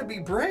 You got to be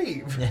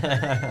brave.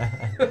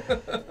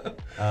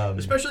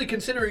 Especially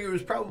considering it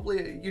was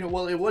probably, you know,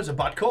 well, it was a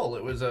bat kol.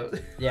 It was a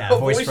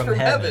voice from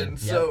heaven. Yep.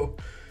 So,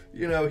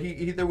 you know,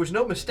 he there was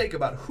no mistake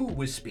about who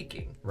was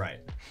speaking.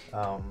 Right.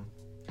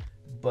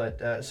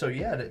 But so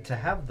yeah, to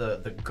have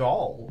the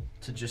gall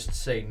to just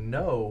say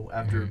no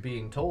after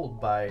being told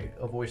by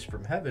a voice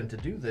from heaven to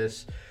do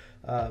this,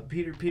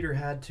 Peter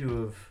had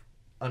to have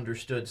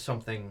understood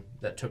something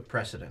that took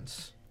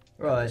precedence.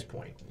 Well, at this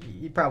point,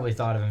 he probably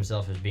thought of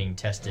himself as being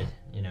tested,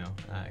 you know,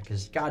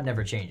 because God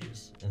never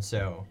changes. And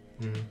so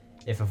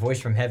if a voice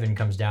from heaven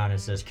comes down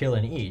and says, kill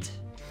and eat,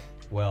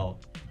 well,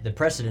 the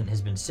precedent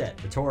has been set.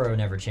 The Torah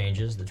never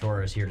changes. The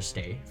Torah is here to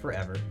stay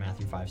forever,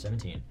 Matthew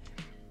 5:17.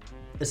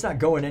 It's not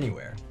going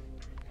anywhere.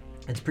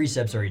 Its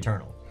precepts are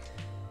eternal.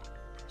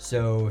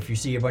 So if you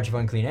see a bunch of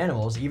unclean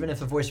animals, even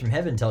if a voice from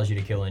heaven tells you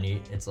to kill and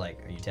eat, it's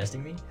like, are you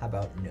testing me? How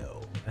about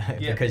no?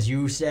 Because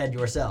you said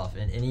yourself,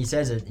 and he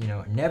says it, you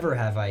know, never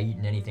have I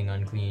eaten anything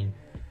unclean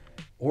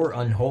or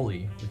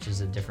unholy, which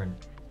is a different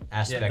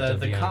aspect of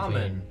the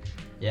common. Unclean.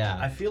 Yeah.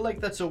 I feel like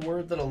that's a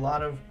word that a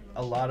lot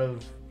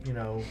of you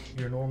know,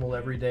 your normal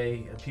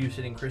everyday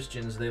pew-sitting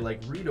Christians, they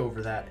like read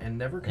over that and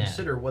never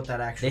consider what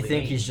that actually means. They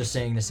think he's just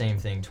saying the same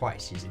thing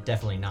twice. He's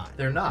definitely not.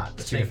 They're not.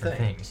 It's two different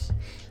things.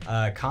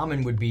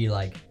 Common would be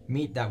like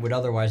meat that would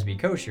otherwise be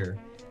kosher,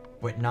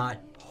 but not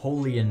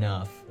holy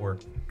enough or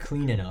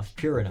clean enough,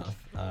 pure enough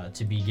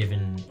to be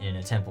given in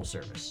a temple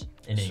service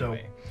in any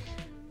way.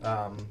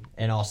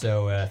 And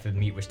also, if the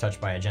meat was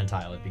touched by a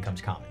Gentile, it becomes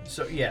common.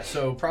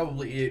 So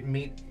probably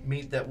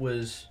meat that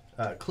was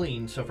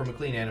clean, so from a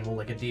clean animal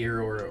like a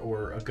deer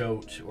or a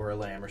goat or a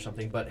lamb or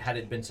something, but had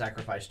it been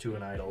sacrificed to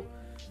an idol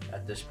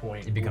at this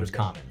point, it becomes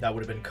common. That would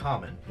have been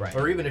common. Right.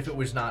 Or even if it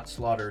was not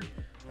slaughtered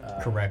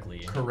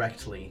correctly.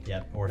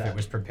 Yep. Or if it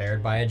was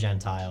prepared by a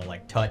Gentile,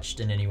 like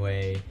touched in any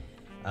way,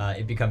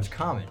 it becomes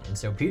common. And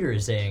so Peter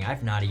is saying,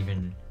 I've not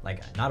even,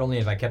 like, not only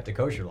have I kept the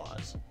kosher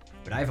laws,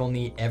 but I've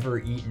only ever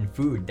eaten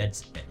food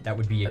that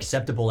would be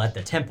acceptable at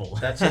the temple.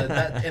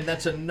 And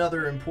that's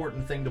another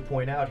important thing to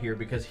point out here,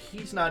 because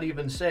he's not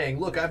even saying,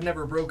 look, I've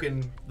never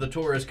broken the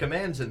Torah's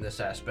commands in this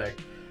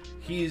aspect.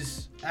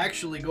 He's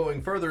actually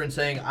going further and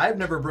saying, I've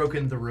never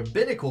broken the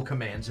rabbinical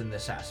commands in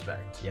this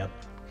aspect. Yep.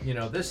 You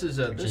know, this is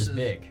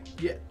big.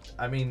 Yeah,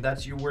 I mean,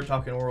 we're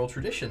talking oral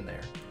tradition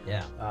there.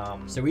 Yeah.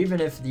 So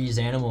even if these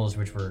animals,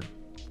 which were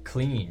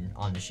clean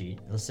on the sheet.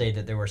 Let's say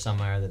that there were some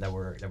that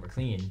were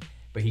clean,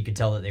 but he could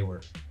tell that they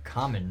were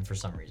common for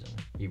some reason.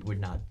 He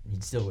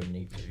still wouldn't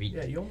eat.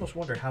 Yeah, you almost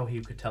wonder how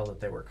he could tell that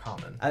they were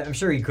common. I'm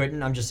sure he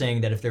couldn't. I'm just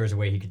saying that if there was a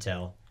way he could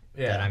tell,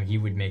 Yeah. he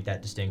would make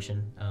that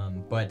distinction.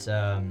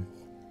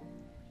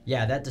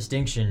 Yeah, that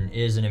distinction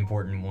is an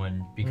important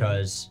one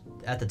because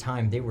at the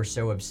time they were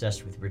so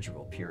obsessed with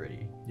ritual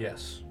purity.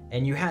 Yes.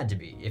 And you had to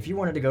be. If you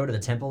wanted to go to the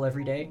temple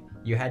every day,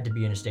 you had to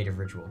be in a state of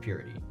ritual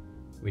purity,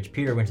 which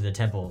Peter went to the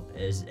temple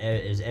as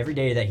every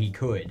day that he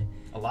could.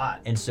 A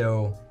lot. And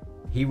so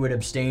he would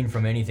abstain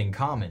from anything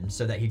common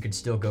so that he could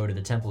still go to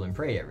the temple and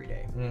pray every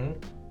day. Mm-hmm.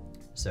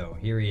 So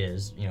here he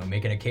is,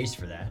 making a case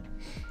for that.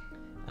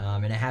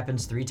 And it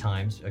happens 3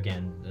 times.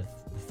 Again, the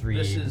 3.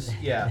 This is,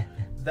 yeah,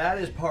 that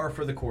is par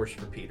for the course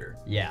for Peter.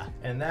 Yeah.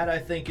 And that, I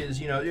think,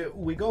 is,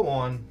 we go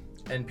on,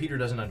 and Peter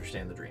doesn't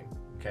understand the dream,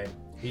 okay?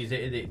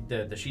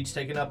 The sheet's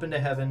taken up into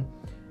heaven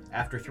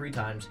after 3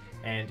 times,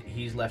 and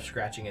he's left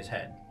scratching his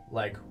head.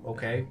 Like,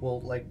 okay, well,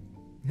 like,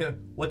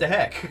 what the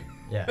heck?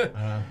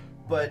 Yeah.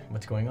 But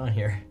what's going on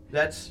here?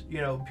 that's,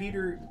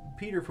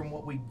 Peter, from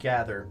what we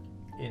gather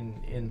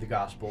in the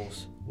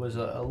Gospels, was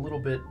a little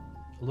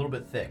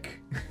bit thick.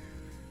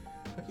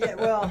 Yeah,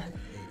 well,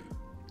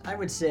 I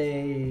would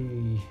say,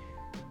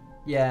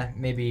 yeah,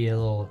 maybe a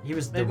little. He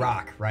was the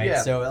Rock, right?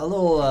 Yeah. So a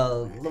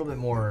little bit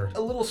more.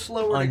 A little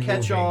slower to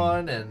catch unmoving.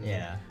 on, and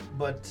Yeah,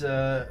 but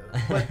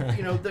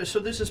so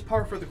this is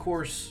par for the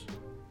course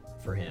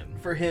for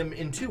him.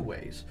 in 2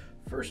 ways.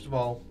 First of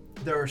all,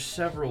 there are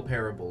several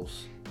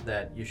parables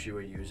that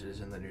Yeshua uses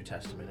in the New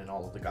Testament and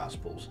all of the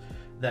Gospels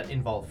that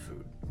involve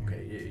food.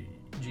 Okay,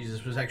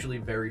 Jesus was actually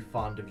very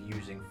fond of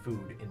using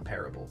food in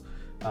parable.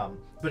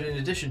 But in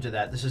addition to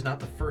that, this is not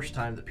the first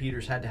time that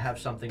Peter's had to have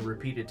something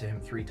repeated to him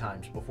 3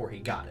 times before he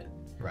got it.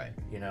 Right.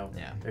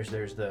 Yeah. There's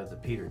the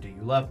Peter, do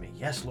you love me?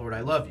 Yes, Lord, I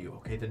love you.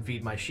 Okay, then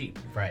feed my sheep.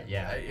 Right.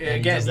 Yeah. And he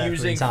Again, does that 3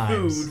 using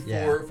times. food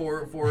Yeah.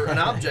 for an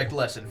object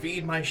lesson.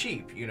 Feed my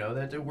sheep.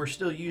 That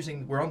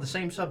we're on the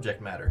same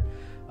subject matter.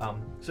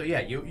 So yeah,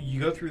 you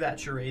go through that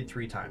charade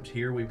 3 times.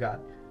 Here we've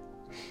got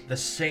the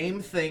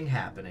same thing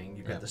happening.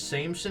 You've got the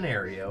same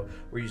scenario.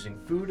 We're using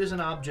food as an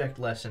object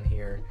lesson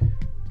here,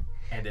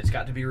 and it's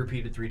got to be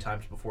repeated 3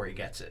 times before he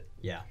gets it.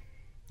 Yeah.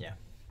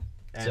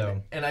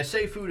 And I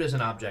say food as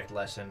an object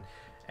lesson,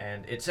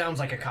 and it sounds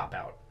like a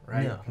cop-out,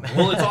 right? No.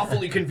 Well, it's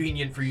awfully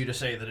convenient for you to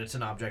say that it's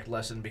an object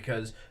lesson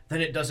because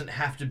then it doesn't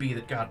have to be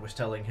that God was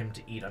telling him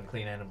to eat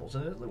unclean animals.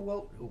 And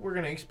well, we're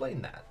going to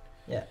explain that.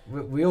 Yeah.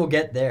 We'll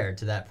get there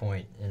to that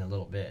point in a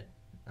little bit.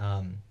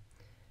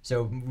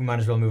 So we might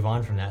as well move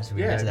on from that so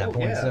we can get to that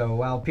point. Yeah. So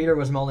while Peter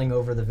was mulling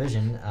over the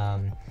vision,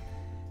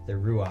 the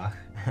Ruach,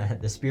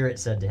 the Spirit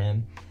said to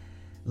him,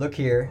 "Look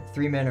here,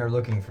 3 men are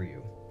looking for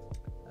you.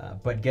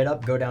 But get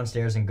up, go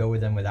downstairs, and go with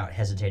them without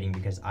hesitating,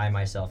 because I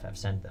myself have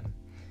sent them."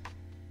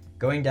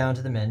 Going down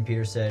to the men,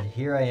 Peter said,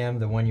 "Here I am,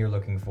 the one you're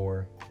looking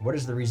for. What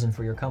is the reason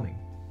for your coming?"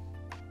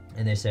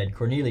 And they said,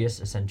 "Cornelius,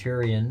 a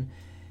centurion,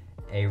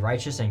 a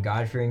righteous and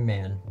God-fearing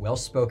man, well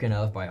spoken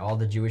of by all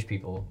the Jewish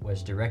people,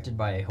 was directed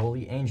by a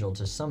holy angel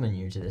to summon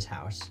you to this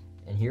house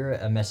and hear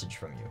a message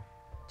from you,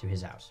 to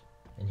his house,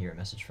 and hear a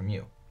message from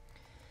you."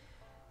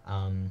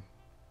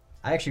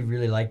 I actually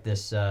really like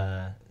this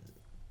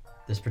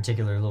this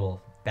particular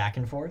little back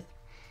and forth,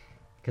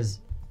 because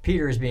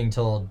Peter is being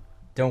told,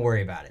 "Don't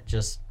worry about it,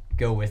 just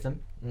go with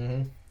them."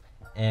 Mm-hmm.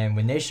 And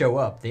when they show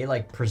up, they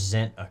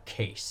present a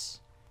case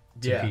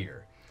to Yeah.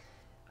 Peter.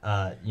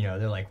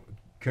 They're like,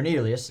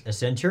 "Cornelius, a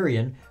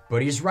centurion,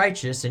 but he's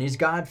righteous and he's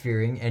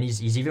God-fearing and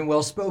he's even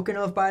well spoken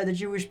of by the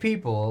Jewish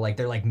people."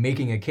 They're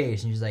making a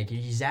case, and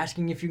he's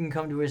asking if you can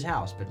come to his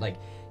house, but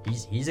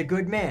he's a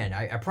good man,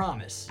 I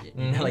promise.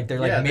 Mhm.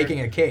 They're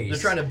making a case.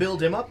 They're trying to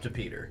build him up to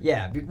Peter.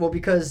 Yeah,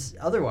 because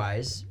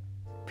otherwise,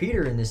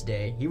 Peter in this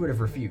day, he would have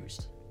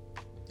refused.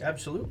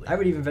 Absolutely. I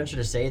would even venture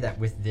to say that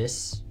with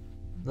this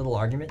little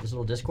argument, this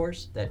little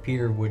discourse, that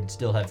Peter would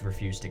still have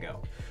refused to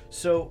go.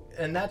 So,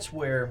 and that's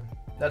where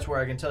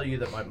I can tell you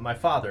that my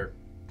father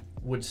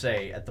would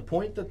say, at the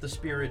point that the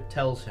Spirit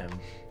tells him,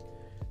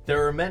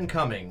 "There are men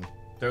coming,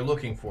 they're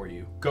looking for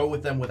you, go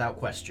with them without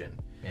question."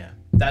 Yeah.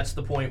 That's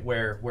the point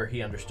where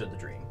he understood the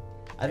dream.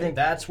 I think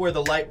That's where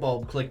the light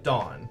bulb clicked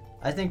on.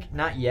 I think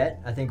not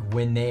yet. I think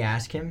when they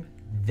ask him,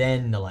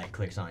 then the light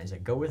clicks on. He's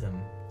like, "Go with him."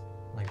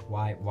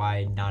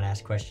 Why not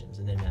ask questions?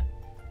 And then,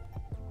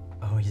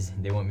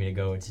 they want me to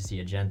go to see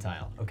a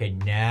Gentile. Okay,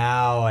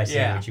 now I see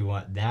what you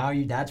want.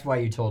 That's why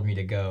you told me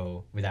to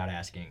go without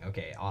asking.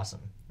 Okay,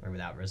 awesome. Or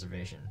without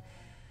reservation.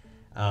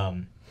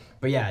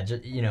 But yeah,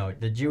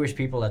 the Jewish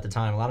people at the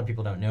time, a lot of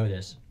people don't know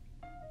this.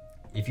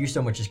 If you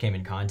so much as came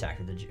in contact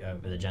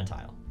with a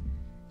Gentile,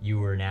 you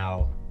were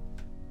now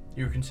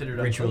You were considered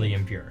ritually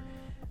unclean.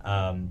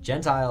 impure.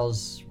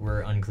 Gentiles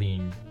were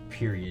unclean,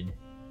 period.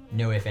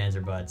 No ifs, ands,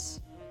 or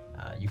buts.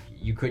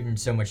 You couldn't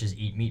so much as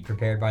eat meat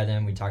prepared by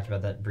them. We talked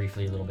about that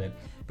briefly a little bit.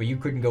 But you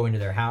couldn't go into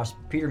their house.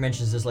 Peter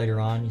mentions this later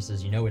on. He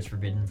says, "It's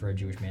forbidden for a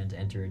Jewish man to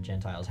enter a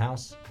Gentile's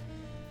house."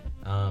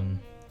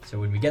 So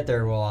when we get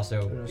there, we'll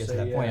also gonna get to say,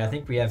 that point. yeah. I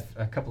think we have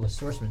a couple of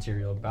source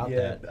material about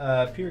that.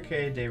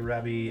 Pirkei de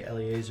Rabbi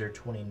Eliezer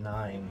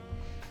 29,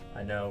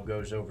 I know,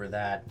 goes over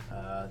that.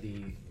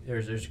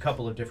 There's a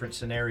couple of different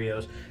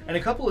scenarios and a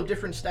couple of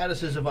different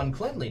statuses of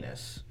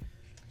uncleanliness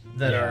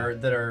that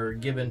are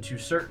given to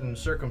certain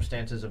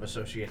circumstances of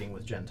associating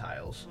with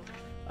Gentiles.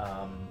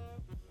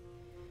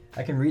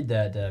 I can read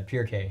that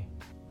Pirkei.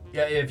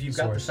 Yeah, if you've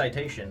got the Source.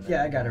 citation.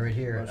 Yeah, I got it right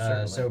here. Most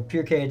certainly. So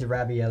Pirkei de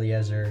Rabbi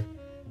Eliezer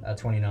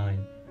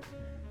 29.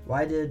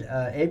 Why did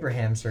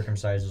Abraham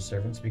circumcise his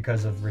servants?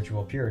 Because of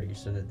ritual purity,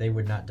 so that they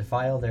would not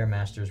defile their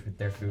masters with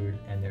their food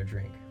and their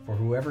drink. For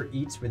whoever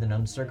eats with an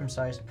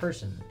uncircumcised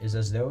person is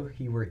as though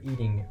he were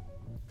eating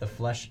the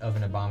flesh of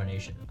an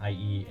abomination,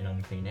 i.e. an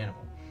unclean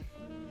animal.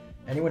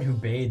 Anyone who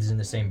bathes in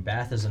the same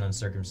bath as an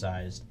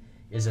uncircumcised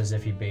is as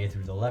if he bathed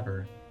with a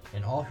leper,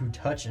 and all who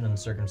touch an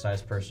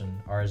uncircumcised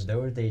person are as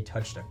though they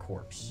touched a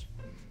corpse.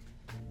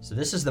 So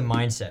this is the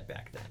mindset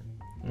back then.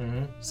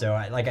 Mm-hmm. So,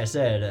 like I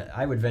said,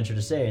 I would venture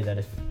to say that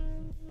if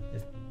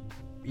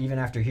even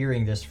after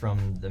hearing this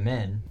from the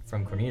men,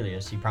 from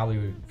Cornelius, he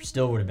probably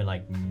still would have been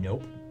like,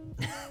 nope.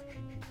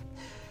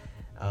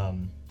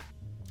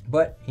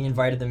 But he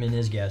invited them in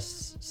as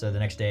guests. So the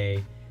next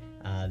day,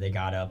 they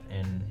got up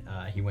and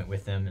he went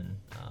with them, and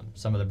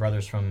some of the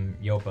brothers from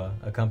Joppa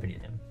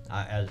accompanied him.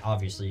 As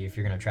obviously, if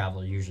you're going to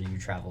travel, usually you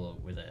travel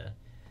with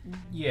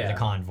a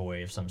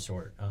convoy of some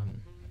sort.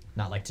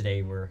 Not like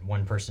today where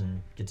one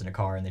person gets in a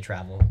car and they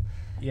travel.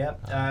 Yeah,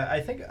 I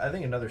think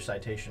another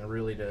citation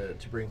really to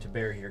bring to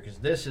bear here, because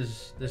this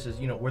is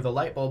where the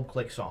light bulb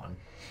clicks on.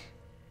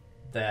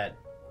 That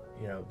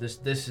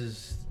this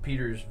is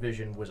Peter's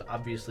vision was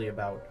obviously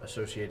about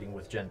associating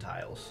with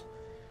Gentiles.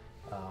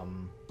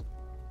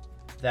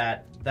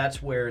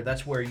 That's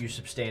where you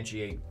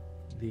substantiate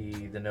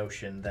the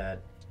notion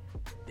that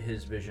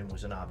his vision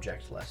was an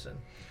object lesson.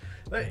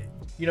 But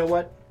you know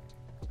what?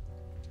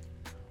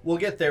 We'll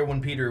get there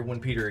when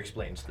Peter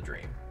explains the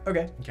dream.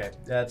 Okay. Okay,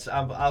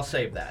 I'll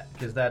save that,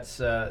 because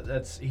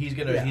that's he's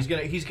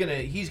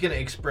gonna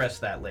express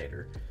that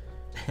later.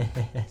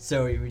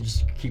 So we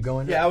just keep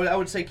going? Yeah, I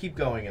would say keep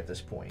going at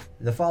this point.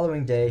 The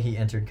following day he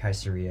entered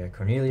Caesarea.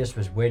 Cornelius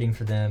was waiting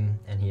for them,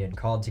 and he had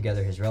called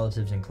together his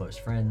relatives and close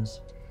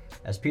friends.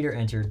 As Peter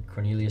entered,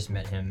 Cornelius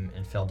met him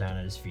and fell down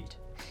at his feet.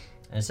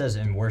 And it says,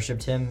 and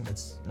worshipped him.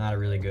 It's not a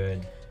really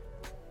good...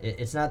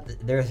 It's not...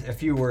 There are a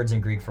few words in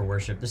Greek for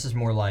worship. This is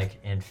more like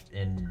and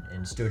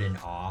stood in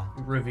awe.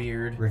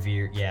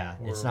 Revered, Yeah.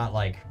 It's not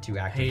like to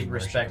actively paid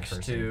worship a respects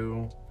person.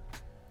 to.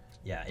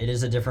 Yeah, it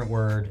is a different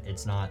word.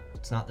 It's not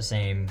the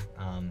same.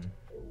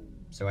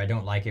 So I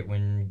don't like it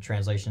when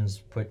translations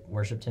put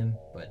worshipped him,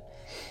 but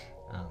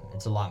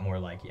it's a lot more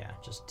like,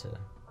 just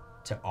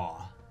to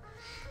awe.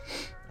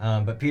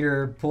 But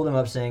Peter pulled him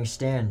up, saying,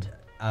 "Stand,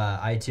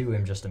 I too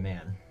am just a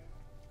man."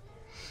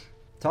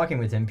 Talking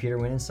with him, Peter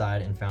went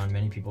inside and found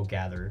many people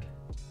gathered.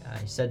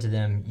 He said to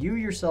them, "You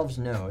yourselves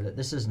know that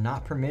this is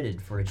not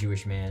permitted for a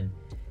Jewish man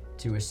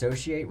to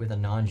associate with a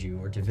non-Jew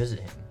or to visit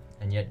him.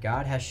 And yet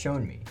God has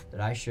shown me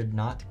that I should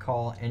not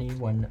call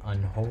anyone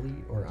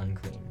unholy or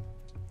unclean."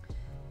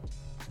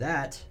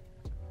 That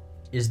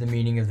is the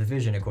meaning of the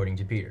vision according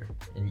to Peter.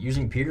 And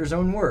using Peter's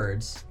own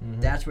words,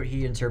 that's what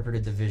he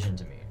interpreted the vision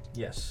to mean.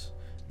 Yes,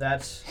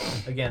 that's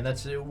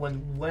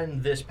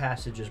when this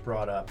passage is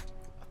brought up.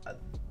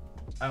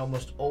 I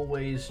almost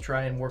always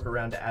try and work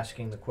around to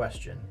asking the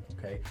question.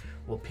 Okay,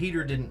 well,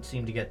 Peter didn't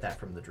seem to get that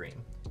from the dream.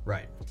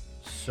 Right.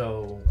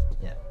 So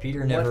Yeah,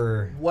 Peter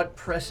never... What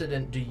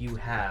precedent do you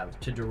have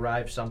to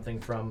derive something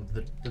from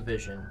the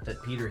vision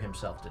that Peter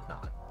himself did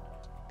not?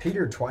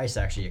 Peter twice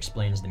actually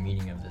explains the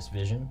meaning of this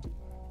vision.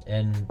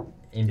 And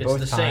in It's both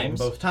the times...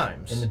 same both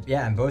times.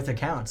 In both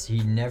accounts,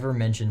 he never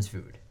mentions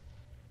food.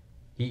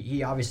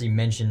 He obviously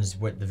mentions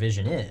what the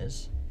vision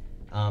is,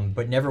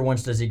 but never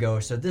once does he go,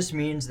 so this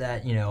means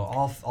that,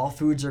 all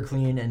foods are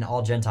clean and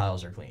all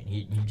Gentiles are clean.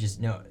 He just,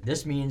 no,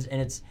 this means, and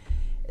it's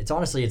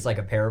honestly, it's like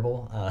a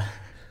parable.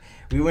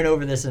 We went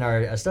over this in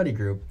our study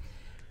group.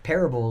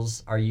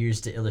 Parables are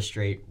used to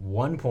illustrate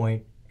one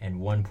point and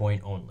one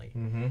point only.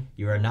 Mm-hmm.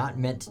 You are not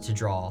meant to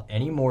draw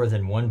any more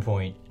than one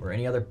point or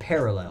any other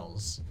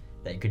parallels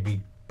that could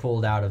be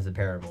pulled out of the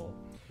parable.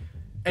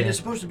 And it's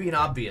supposed to be an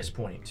obvious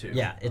point, too.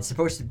 Yeah, it's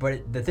supposed to,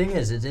 but the thing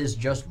is, it is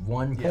just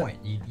one point.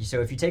 So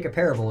if you take a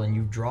parable and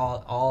you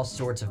draw all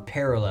sorts of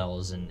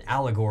parallels and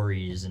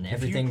allegories and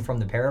everything from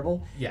the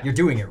parable, you're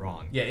doing it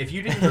wrong. Yeah, if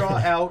you didn't draw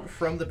out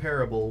from the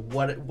parable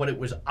what it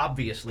was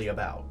obviously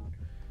about,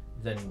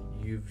 then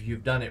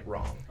you've done it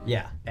wrong.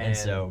 Yeah, and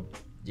so,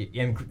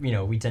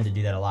 we tend to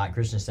do that a lot.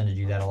 Christians tend to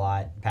do that a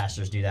lot.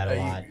 Pastors do that a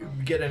lot. You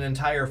get an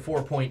entire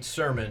 4-point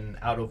sermon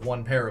out of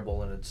one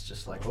parable, and it's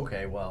just like,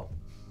 okay, well...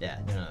 Yeah,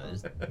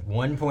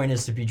 one point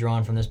is to be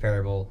drawn from this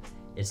parable.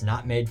 It's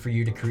not made for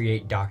you to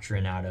create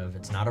doctrine out of.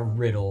 It's not a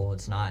riddle.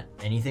 It's not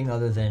anything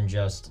other than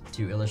just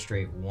to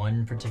illustrate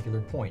one particular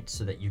point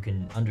so that you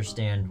can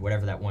understand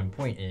whatever that one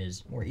point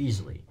is more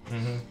easily.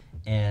 Mm-hmm.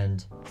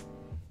 And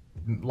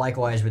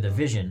likewise with a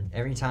vision,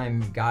 every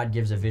time God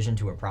gives a vision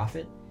to a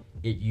prophet,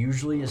 it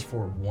usually is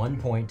for one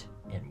point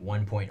and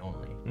 1 point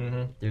only.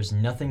 Mm-hmm. There's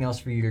nothing else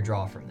for you to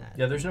draw from that.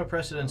 Yeah, there's no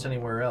precedence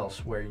anywhere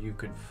else where you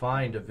could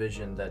find a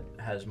vision that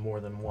has more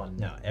than one.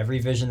 No, every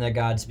vision that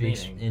God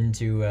speaks Meaning.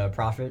 into a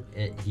prophet,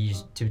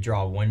 he's to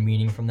draw one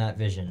meaning from that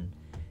vision,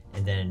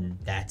 and then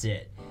that's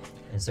it.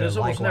 And so It's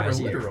almost never likewise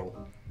here. literal.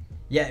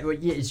 Yeah, well,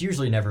 yeah, it's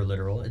usually never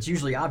literal. It's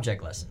usually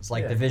object lessons,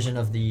 like Yeah. the vision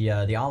of the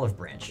olive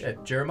branch. Yeah,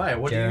 Jeremiah,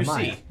 what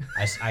Jeremiah. do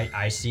you see?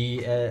 I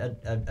see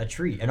a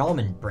tree, an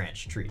almond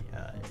branch tree,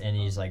 and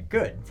he's like,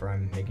 good, for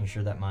I'm making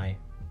sure that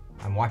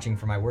I'm watching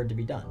for my word to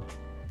be done.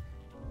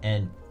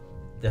 And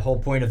the whole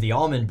point of the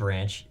almond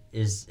branch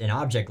is an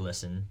object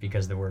lesson,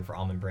 because the word for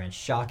almond branch,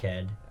 shoked,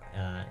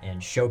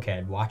 and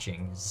shoked,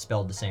 watching, is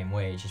spelled the same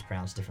way, it's just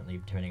pronounced differently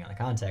depending on the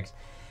context.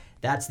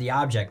 That's the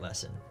object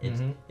lesson.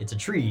 It's a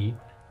tree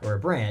or a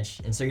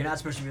branch, and so you're not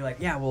supposed to be like,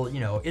 yeah, well,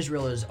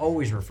 Israel is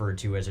always referred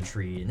to as a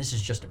tree, and this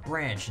is just a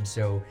branch, and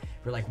so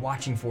we're like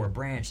watching for a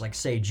branch, like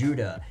say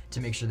Judah,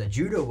 to make sure that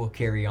Judah will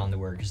carry on the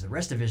word, because the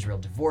rest of Israel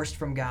divorced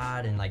from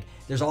God, and like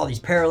there's all these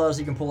parallels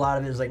you can pull out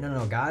of it. It's like,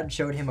 no, God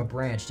showed him a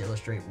branch to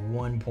illustrate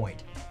one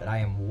point, that I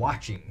am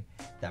watching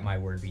that my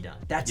word be done.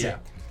 That's it.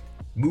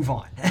 Move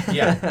on.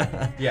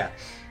 Yeah.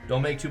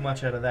 Don't make too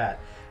much out of that.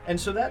 And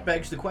so that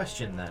begs the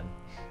question then.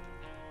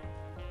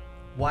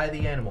 Why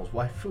the animals?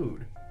 Why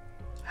food?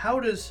 How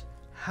does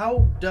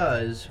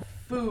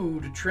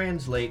food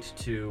translate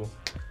to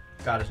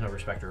God is no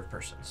respecter of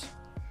persons?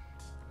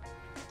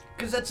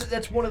 Because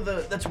that's one of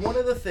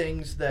the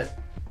things that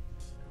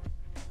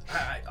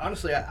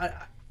honestly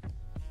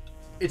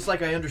it's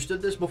like I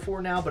understood this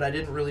before now, but I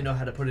didn't really know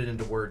how to put it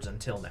into words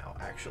until now,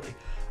 actually.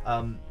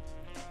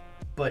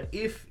 But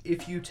if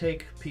you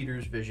take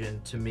Peter's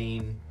vision to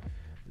mean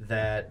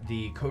that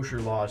the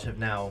kosher laws have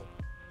now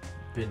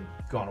been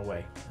gone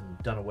away and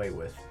done away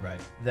with, Right.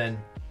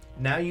 then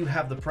now you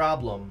have the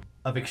problem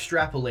of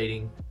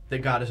extrapolating that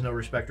God is no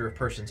respecter of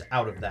persons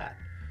out of that.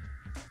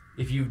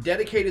 If you've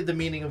dedicated the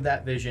meaning of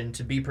that vision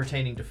to be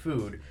pertaining to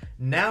food,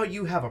 now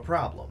you have a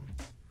problem.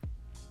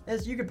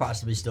 As you could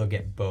possibly still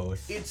get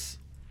both.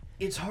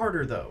 It's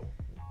harder though.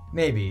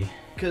 Maybe.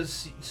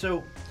 Because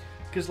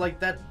like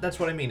that's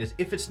what I mean is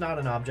if it's not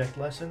an object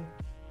lesson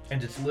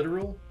and it's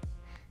literal,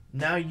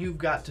 now you've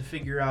got to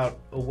figure out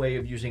a way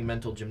of using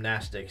mental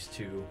gymnastics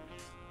to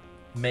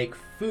make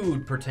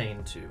food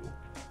pertain to.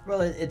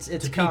 Well, it's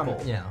to common,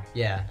 people.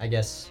 Yeah, I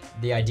guess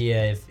the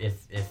idea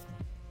if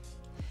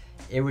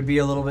it would be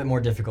a little bit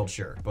more difficult,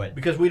 sure, but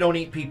Because we don't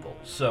eat people,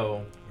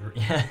 so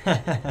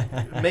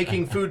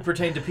making food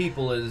pertain to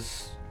people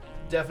is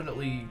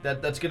definitely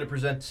that's going to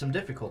present some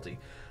difficulty.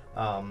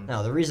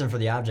 No, the reason for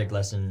the object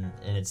lesson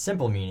in its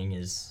simple meaning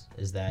is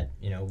that,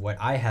 what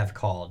I have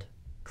called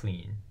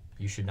clean,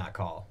 you should not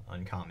call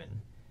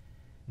uncommon.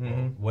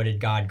 Well, what did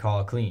God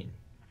call clean?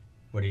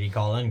 What did he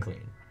call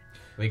unclean?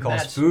 Well, he calls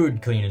That's-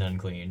 food clean and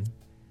unclean,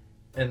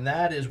 And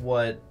that is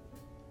what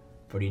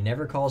but he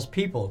never calls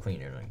people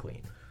clean and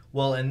unclean.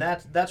 well, and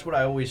that's what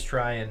I always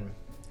try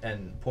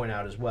and point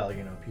out as well.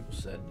 People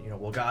said,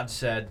 well, God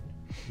said,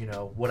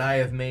 what I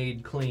have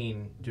made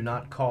clean, do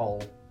not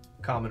call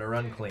common or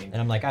unclean. And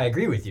I'm like, I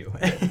agree with you.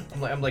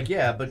 I'm like,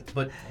 yeah, but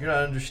you're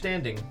not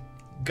understanding.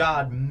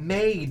 God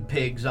made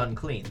pigs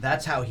unclean.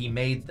 That's how he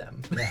made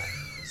them. Yeah.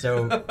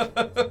 So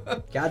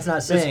God's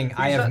not saying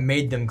I have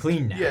made them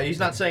clean now. Yeah, he's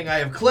not saying I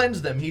have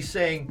cleansed them. He's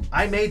saying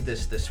I made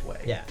this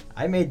way. Yeah,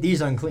 I made these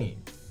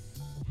unclean.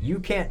 You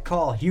can't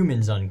call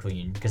humans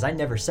unclean because I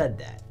never said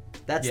that.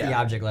 That's the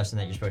Yeah. object lesson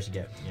that you're supposed to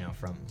get,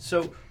 from.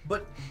 So,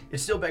 but it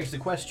still begs the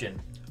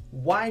question: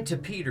 why to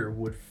Peter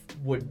would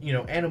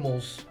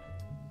animals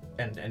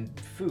and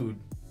food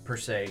per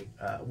se?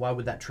 Why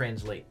would that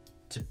translate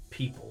to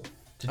people,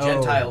 to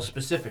Gentiles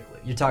specifically?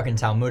 You're talking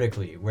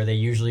Talmudically, where they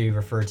usually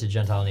refer to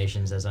Gentile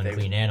nations as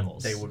unclean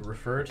animals. They would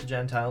refer to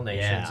Gentile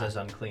nations Yeah. as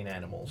unclean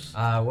animals.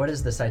 What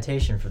is the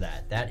citation for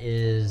that? That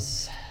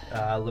is.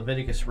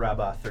 Leviticus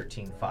Rabbah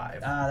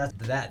 13:5.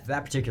 That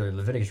particular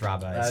Leviticus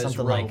Rabbah is Is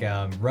something Rome.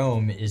 like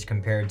Rome is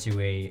compared to An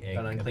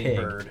a unclean pig.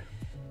 bird.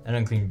 An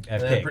unclean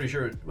And pig. I'm pretty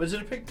sure was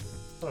it a pig? I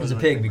thought It was a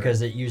an pig unclean because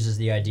bird. it uses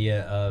the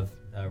idea of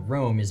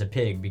Rome is a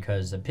pig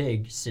because a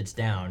pig sits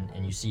down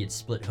and you see its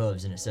split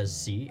hooves and it says,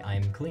 "See, I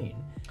am clean."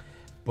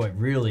 But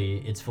really,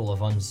 it's full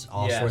of all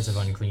sorts of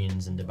Yes.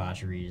 uncleans and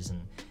debaucheries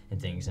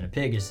and things. And a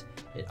pig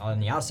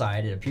on the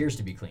outside, it appears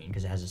to be clean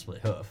because it has a split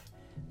hoof,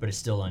 but it's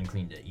still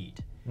unclean to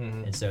eat.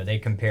 Mhm. And so they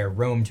compare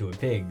Rome to a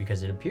pig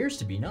because it appears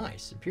to be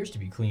nice. It appears to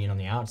be clean on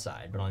the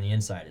outside, but on the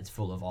inside, it's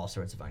full of all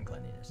sorts of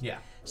uncleanliness. Yeah.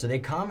 So they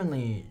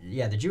commonly,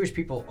 the Jewish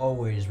people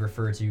always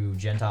refer to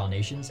Gentile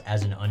nations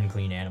as an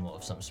unclean animal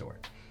of some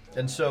sort.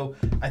 And so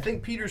I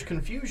think Peter's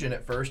confusion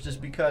at first is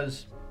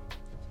because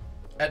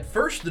at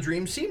first the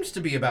dream seems to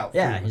be about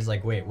Yeah, food. he's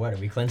like, wait, what? Are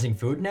we cleansing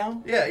food now?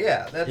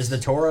 Yeah, that's Is the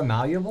Torah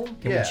malleable?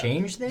 Can Yeah. we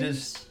change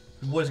things?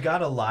 was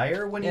God a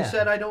liar when he Yeah.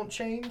 said I don't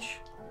change?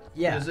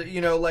 Yeah. Is it,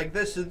 like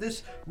this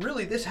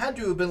had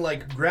to have been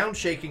like ground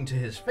shaking to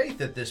his faith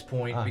at this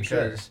point I'm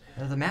because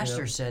sure. The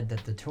master said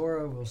that the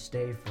Torah will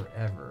stay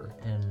forever,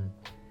 and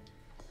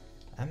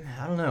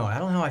I don't know. I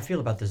don't know how I feel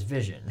about this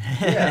vision.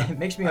 Yeah. It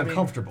makes me I mean,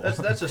 uncomfortable.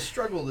 that's a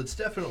struggle that's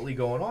definitely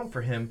going on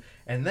for him.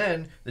 And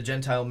then the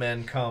Gentile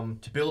men come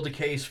to build a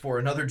case for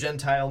another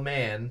Gentile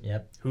man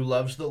Yep. who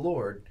loves the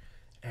Lord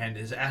and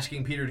is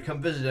asking Peter to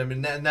come visit him.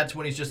 And that's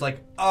when he's just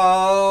like,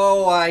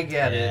 oh, I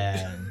get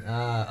it.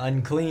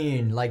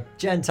 Unclean, like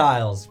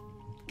Gentiles.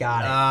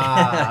 Got it.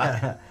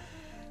 Ah.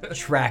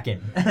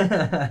 Tracking.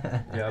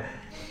 Yep.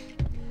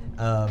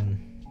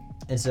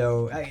 And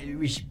so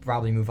we should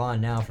probably move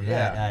on now from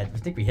that. Yeah. I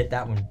think we hit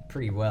that one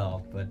pretty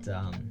well. But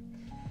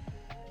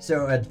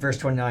so at verse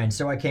 29,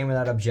 so I came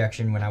without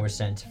objection when I was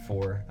sent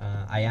for.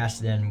 I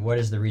asked then, what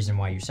is the reason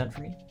why you sent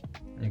for me?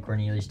 And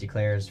Cornelius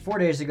declares, 4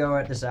 days ago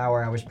at this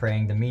hour I was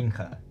praying the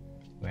mincha.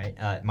 Right?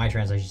 My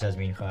translation says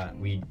mincha.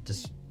 We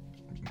just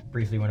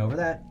briefly went over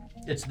that.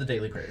 It's the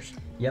daily prayers.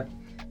 Yep.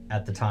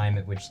 At the time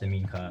at which the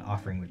mincha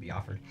offering would be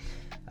offered.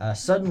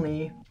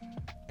 Suddenly,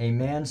 a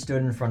man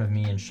stood in front of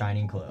me in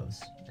shining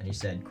clothes, and he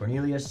said,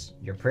 Cornelius,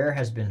 your prayer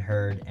has been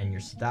heard, and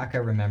your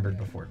tzedakah remembered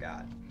before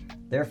God.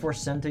 Therefore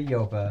send to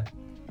Joppa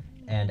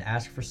and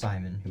ask for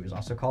Simon, who is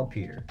also called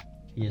Peter.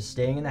 He is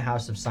staying in the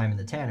house of Simon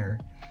the tanner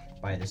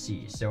by the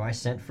sea. So I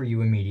sent for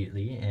you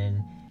immediately,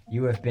 and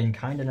you have been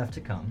kind enough to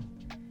come.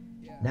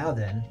 Now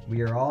then,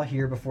 we are all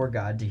here before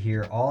God to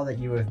hear all that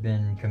you have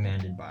been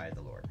commanded by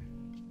the Lord.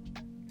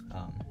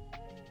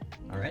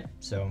 All right,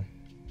 so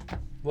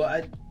Well,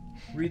 I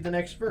read the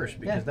next verse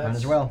because might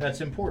as well.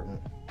 That's important.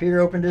 Peter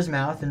opened his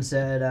mouth and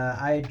said,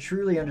 I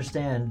truly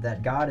understand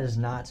that God is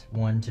not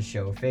one to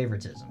show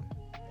favoritism.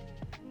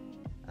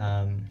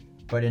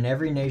 But in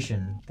every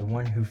nation, the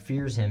one who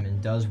fears him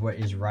and does what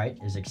is right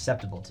is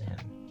acceptable to him.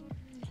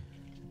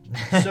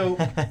 So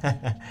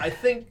I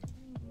think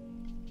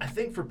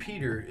for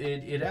Peter,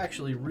 it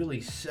actually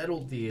really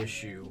settled the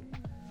issue,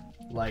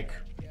 like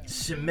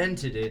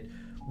cemented it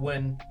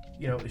when,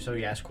 so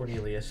he asked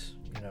Cornelius,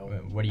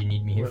 what do you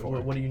need me here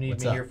for? What do you need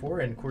What's me up? here for?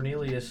 And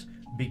Cornelius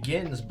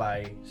begins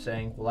by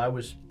saying, well, I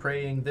was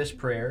praying this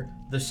prayer,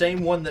 the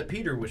same one that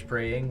Peter was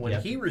praying when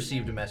Yep. he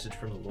received a message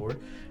from the Lord.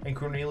 And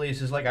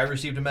Cornelius is like, I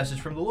received a message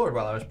from the Lord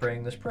while I was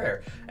praying this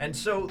prayer. And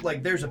so,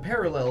 like, there's a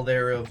parallel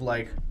there of,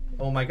 like,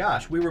 oh my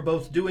gosh, we were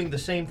both doing the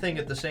same thing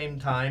at the same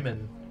time.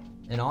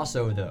 And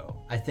also, though,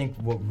 I think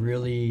what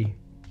really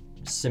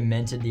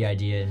cemented the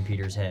idea in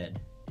Peter's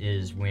head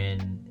is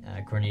when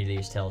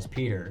Cornelius tells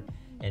Peter,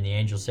 and the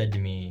angel said to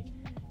me,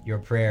 your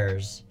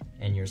prayers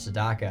and your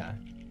tzedakah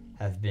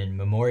have been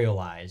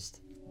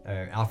memorialized,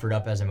 offered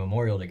up as a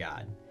memorial to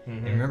God. Mm-hmm.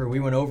 And remember, we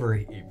went over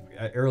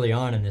early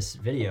on in this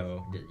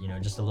video,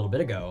 just a little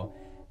bit ago,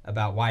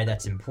 about why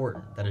that's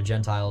important, that a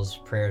Gentile's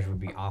prayers would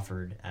be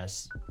offered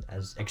as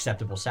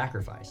acceptable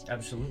sacrifice.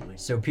 Absolutely.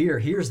 So Peter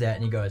hears that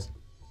and he goes,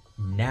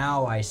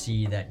 now I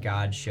see that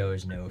God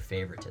shows no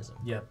favoritism.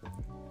 Yep.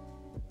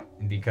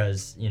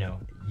 Because,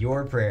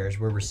 your prayers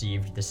were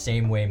received the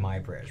same way my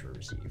prayers were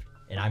received.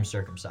 And I'm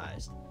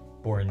circumcised,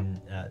 born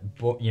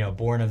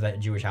of that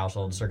Jewish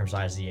household,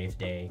 circumcised the 8th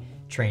day,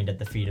 trained at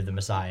the feet of the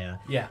Messiah.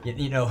 Yeah.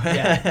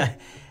 Yeah.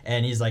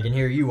 And he's like, and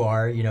here you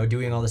are,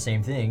 doing all the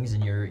same things,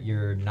 and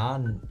you're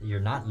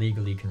not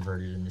legally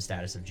converted in the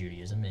status of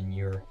Judaism,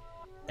 and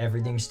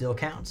everything still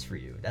counts for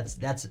you.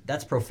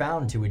 That's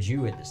profound to a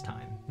Jew at this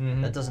time.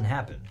 Mm-hmm. That doesn't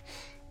happen.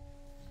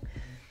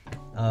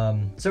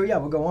 So yeah,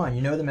 we'll go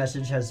on. The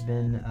message has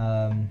been,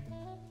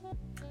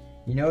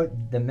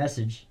 the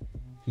message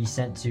he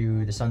sent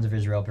to the sons of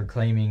Israel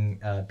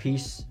proclaiming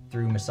peace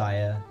through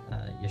Messiah,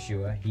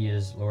 Yeshua. He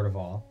is Lord of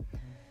all.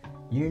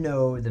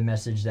 The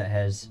message that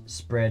has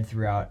spread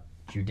throughout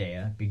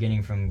Judea,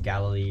 beginning from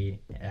Galilee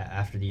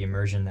after the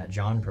immersion that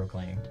John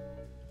proclaimed.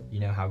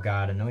 How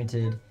God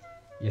anointed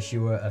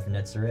Yeshua of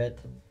Nazareth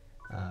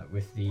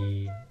with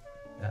the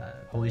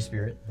Holy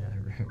Spirit,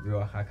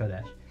 Ruach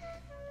HaKodesh,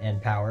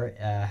 and power,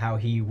 how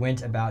he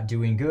went about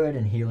doing good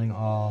and healing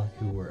all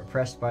who were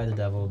oppressed by the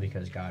devil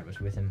because God was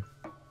with him.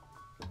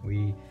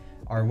 We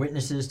are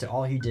witnesses to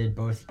all he did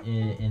both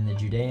in the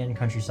Judean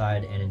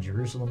countryside and in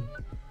Jerusalem.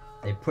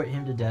 They put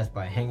him to death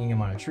by hanging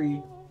him on a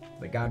tree,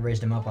 but God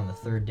raised him up on the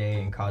 3rd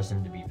day and caused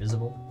him to be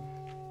visible,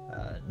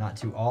 not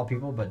to all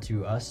people, but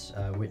to us,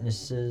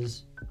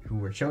 witnesses who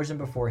were chosen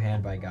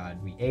beforehand by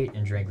God. We ate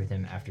and drank with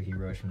him after he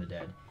rose from the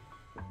dead.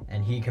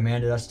 And he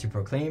commanded us to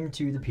proclaim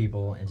to the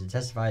people and to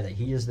testify that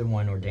he is the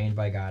one ordained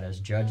by God as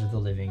judge of the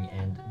living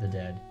and the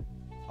dead.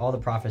 All the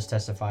prophets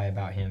testify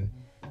about him,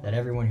 that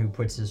everyone who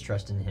puts his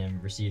trust in him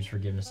receives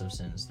forgiveness of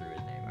sins through his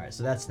name. All right,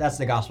 so that's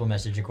the gospel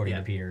message according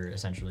to Peter,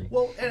 essentially.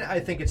 Well, and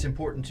I think it's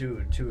important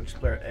to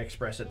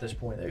express at this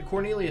point that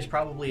Cornelius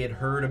probably had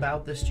heard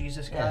about this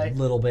Jesus guy. A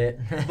little bit.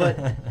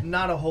 But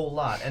not a whole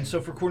lot. And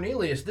so for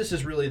Cornelius, this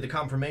is really the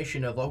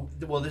confirmation of,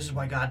 this is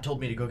why God told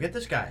me to go get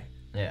this guy.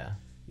 Yeah.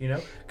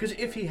 Because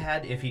if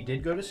he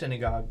did go to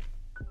synagogue,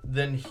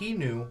 then he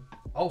knew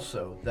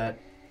also that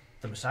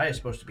the Messiah is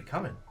supposed to be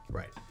coming.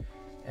 Right.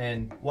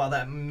 And while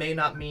that may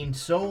not mean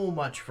so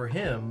much for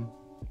him,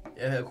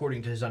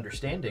 according to his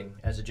understanding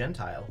as a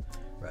Gentile,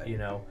 right.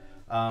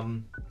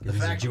 This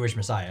is a Jewish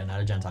Messiah,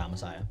 not a Gentile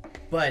Messiah.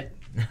 But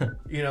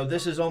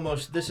this is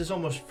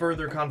almost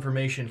further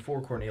confirmation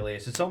for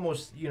Cornelius. It's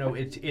almost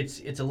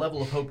it's a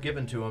level of hope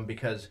given to him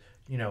because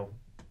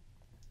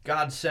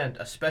God sent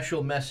a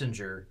special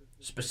messenger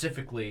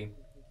specifically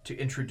to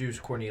introduce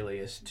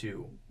Cornelius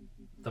to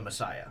the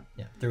Messiah.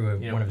 Yeah, through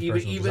one of his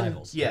personal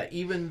disciples. Yeah,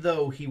 even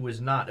though he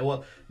was not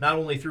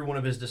only through one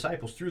of his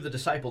disciples, through the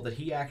disciple that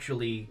he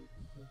actually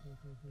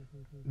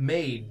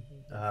made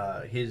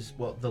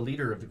the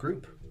leader of the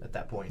group at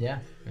that point. Yeah.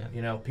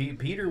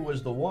 Peter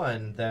was the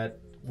one that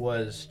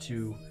was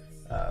to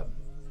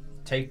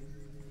take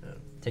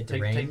the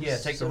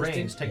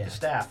reins, take the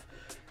staff,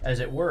 as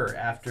it were,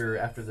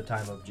 after the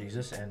time of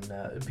Jesus, and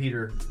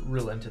Peter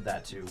relented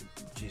that to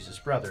Jesus'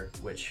 brother,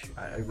 which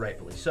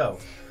rightfully so.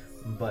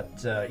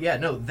 But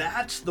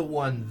that's the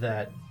one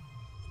that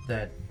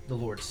the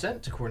Lord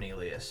sent to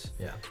Cornelius.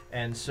 Yeah.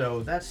 And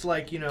so that's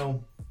like,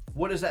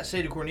 what does that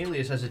say to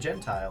Cornelius as a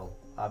Gentile?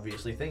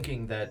 Obviously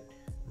thinking that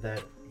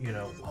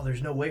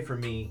there's no way for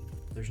me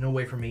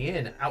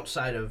in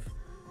outside of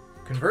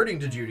converting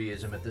to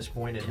Judaism at this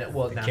point. And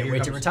now can't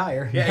wait to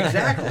retire. Yeah,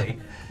 exactly.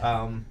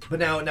 But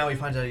now he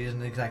finds out he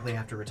doesn't exactly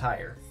have to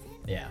retire.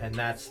 Yeah. And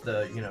that's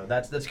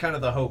that's kind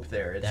of the hope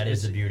there. That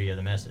is the beauty of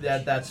the message.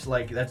 That's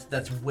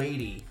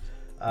weighty.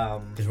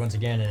 Because once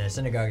again, in a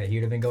synagogue that he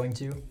would have been going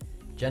to,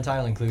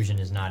 Gentile inclusion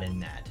is not in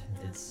that.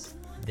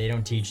 They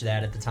don't teach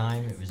that at the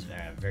time. It was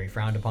very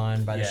frowned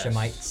upon by the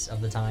Shemites of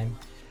the time.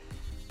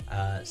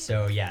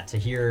 To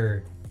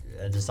hear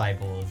a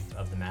disciple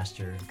of the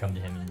Master come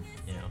to him and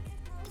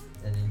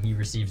then he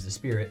receives the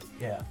Spirit.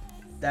 Yeah.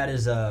 That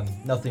is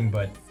nothing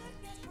but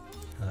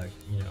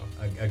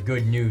a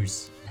good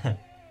news,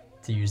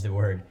 to use the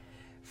word,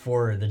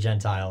 for the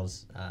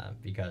Gentiles,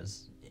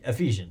 because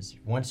Ephesians,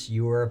 once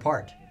you were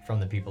apart from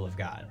the people of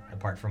God,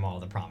 apart from all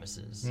the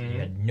promises, you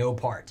had no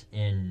part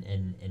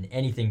in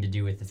anything to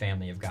do with the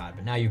family of God,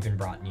 but now you've been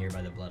brought near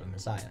by the blood of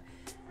Messiah.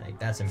 Like,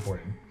 that's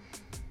important.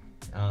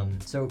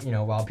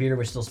 While Peter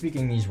was still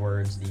speaking these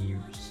words, the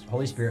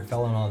Holy Spirit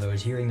fell on all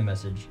those hearing the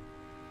message.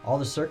 All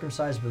the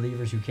circumcised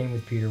believers who came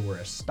with Peter were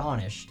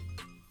astonished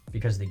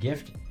because the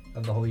gift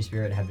of the Holy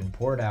Spirit had been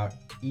poured out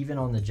even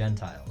on the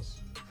Gentiles,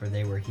 for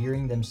they were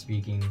hearing them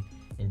speaking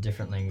in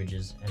different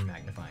languages and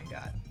magnifying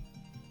God.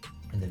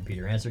 And then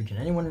Peter answered, "Can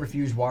anyone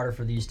refuse water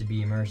for these to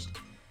be immersed,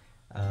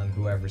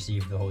 who have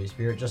received the Holy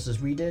Spirit just as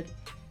we did?"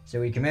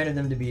 So he commanded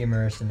them to be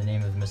immersed in the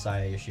name of the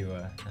Messiah,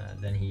 Yeshua.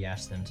 Then he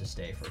asked them to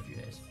stay for a few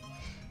days.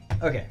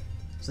 Okay,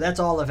 so that's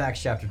all of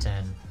Acts chapter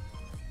 10.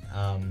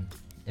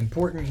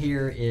 Important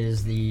here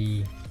is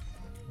the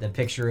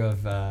picture of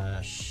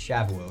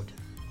Shavuot,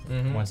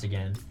 once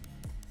again.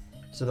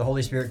 So the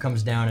Holy Spirit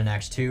comes down in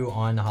Acts 2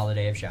 on the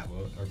holiday of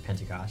Shavuot, or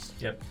Pentecost.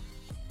 Yep.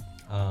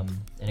 And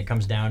it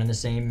comes down in the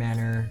same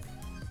manner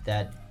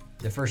that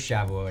the first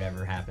Shavuot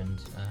ever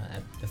happened.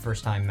 At the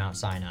first time Mount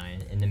Sinai,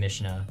 in the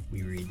Mishnah,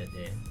 we read that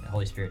the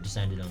Holy Spirit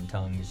descended on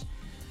tongues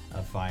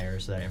of fire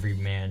so that every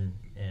man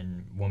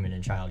and woman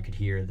and child could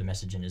hear the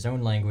message in his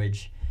own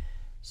language.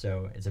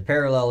 So it's a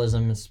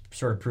parallelism. It's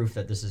sort of proof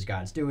that this is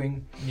God's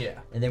doing. Yeah.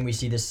 And then we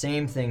see the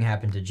same thing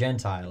happen to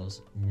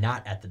Gentiles,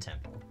 not at the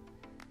temple.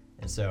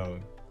 And so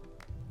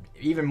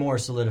even more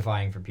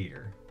solidifying for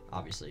Peter,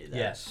 obviously. That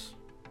yes.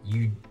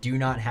 You do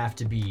not have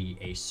to be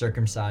a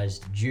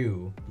circumcised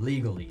Jew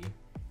legally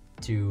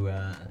to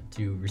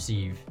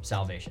receive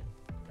salvation.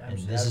 And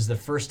this is the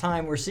first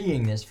time we're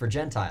seeing this for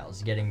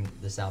Gentiles getting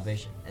the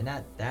salvation. And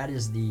that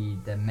is the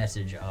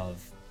message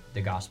of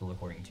the gospel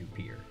according to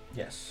Peter.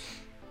 Yes.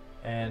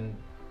 And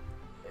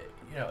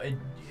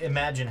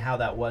imagine how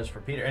that was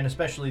for Peter, and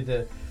especially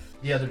the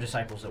other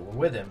disciples that were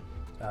with him,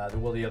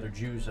 the other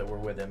Jews that were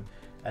with him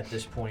at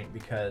this point,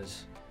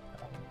 because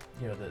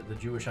the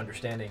Jewish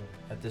understanding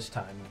at this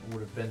time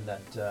would have been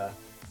that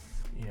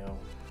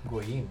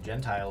Goyim,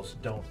 Gentiles,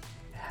 don't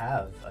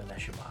have a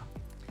neshama.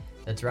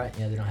 That's right.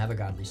 Yeah, they don't have a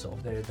godly soul.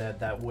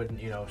 That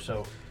wouldn't,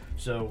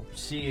 so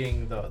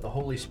seeing the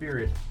Holy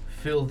Spirit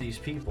fill these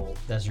people.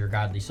 That's your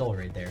godly soul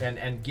right there.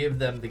 And give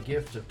them the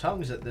gift of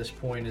tongues at this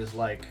point is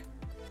like,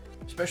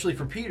 especially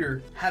for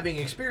Peter, having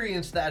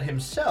experienced that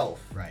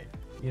himself. Right.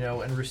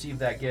 And received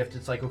that gift,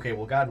 it's like, okay,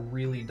 well, God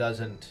really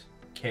doesn't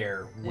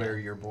care where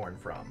you're born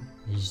from.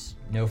 He's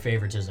no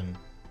favoritism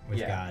with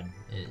God.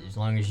 As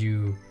long as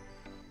you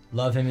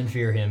love him and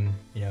fear him,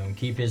 and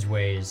keep his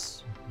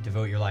ways,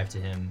 devote your life to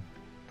him,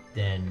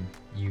 then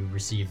you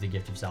receive the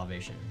gift of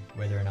salvation.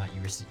 Whether or not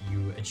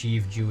you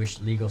achieve Jewish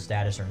legal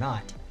status or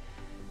not,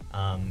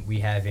 we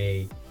have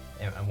and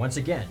once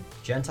again,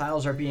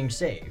 Gentiles are being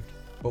saved.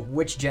 But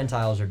which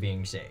Gentiles are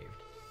being saved?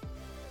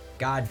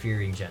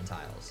 God-fearing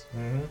Gentiles.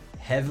 Mm-hmm.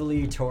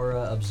 Heavily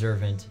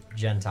Torah-observant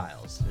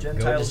Gentiles.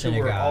 Gentiles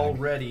who are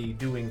already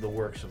doing the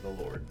works of the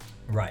Lord.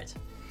 Right.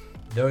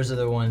 Those are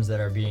the ones that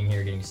are being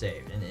here getting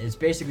saved. And it's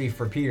basically,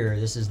 for Peter,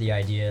 this is the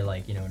idea,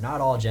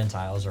 not all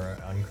Gentiles are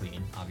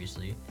unclean,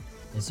 obviously.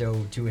 And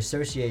so to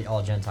associate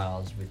all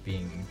Gentiles with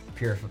being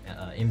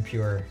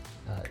impure,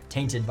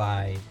 tainted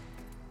by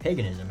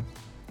paganism,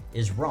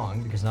 is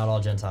wrong because not all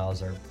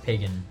Gentiles are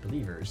pagan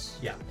believers.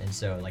 Yeah. And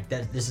so like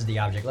that, this is the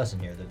object lesson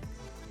here that,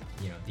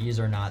 these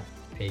are not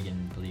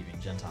pagan believing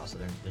Gentiles, so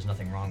there's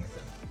nothing wrong with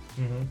them.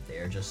 Mm-hmm. They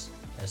are just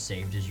as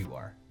saved as you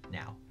are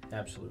now.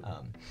 Absolutely.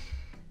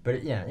 But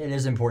it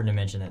is important to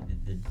mention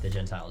that the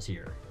Gentiles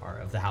here are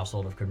of the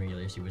household of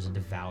Cornelius, who was a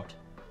devout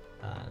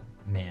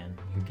man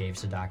who gave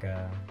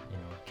tzedakah,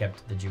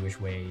 kept the Jewish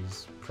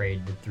ways,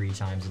 prayed 3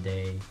 times a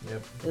day.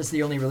 Yep. That's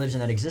the only religion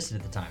that existed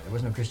at the time. There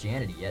was no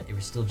Christianity yet. It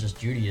was still just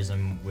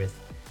Judaism with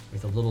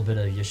a little bit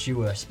of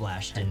Yeshua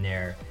splashed in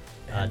there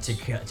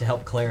to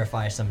help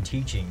clarify some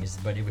teachings,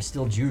 but it was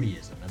still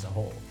Judaism as a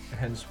whole.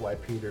 Hence why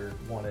Peter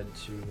wanted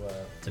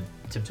to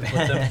To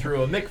put them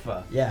through a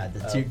mikvah. Yeah,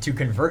 to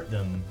convert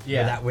them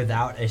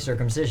without a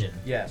circumcision.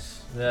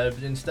 Yes.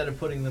 Instead of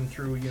putting them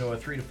through, a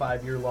 3 to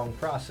 5 year long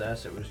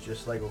process, it was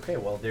just like, okay,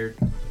 well,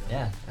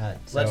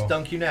 let's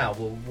dunk you now.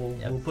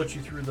 We'll put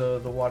you through the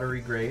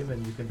watery grave,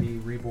 and you can be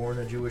reborn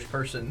a Jewish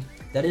person.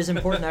 That is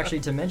important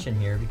actually to mention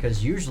here,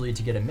 because usually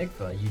to get a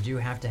mikvah, you do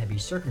have to be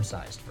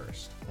circumcised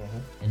first,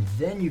 and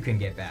then you can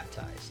get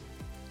baptized.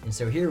 And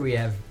so here we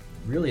have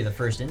really the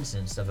first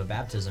instance of a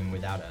baptism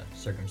without a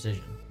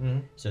circumcision. Mm-hmm.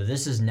 So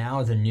this is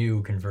now the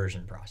new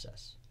conversion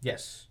process.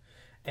 Yes.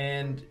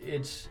 And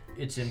it's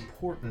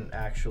important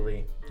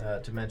actually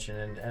to mention,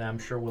 and I'm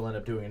sure we'll end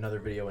up doing another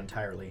video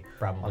entirely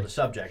Probably. on the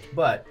subject,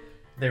 but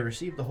they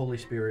received the Holy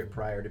Spirit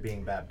prior to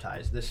being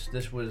baptized.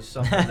 This was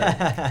something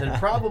that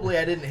probably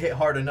I didn't hit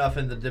hard enough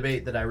in the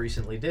debate that I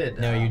recently did.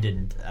 No, you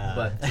didn't.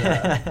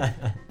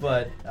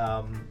 But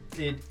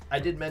I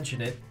did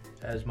mention it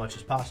as much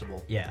as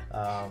possible.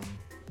 Yeah.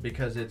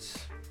 Because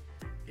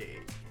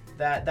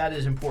that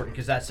is important,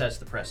 because that sets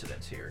the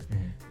precedence here.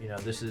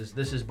 Mm-hmm. This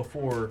is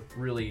before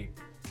really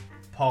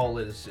Paul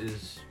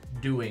is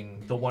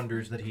doing the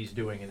wonders that he's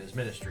doing in his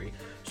ministry.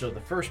 So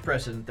the first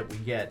precedent that we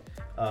get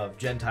of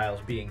Gentiles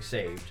being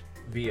saved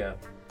via,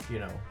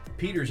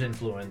 Peter's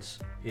influence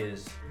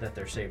is that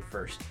they're saved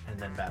first and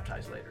then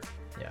baptized later.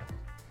 Yeah.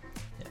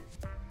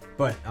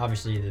 But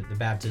obviously the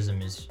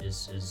baptism is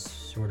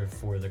sort of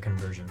for the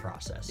conversion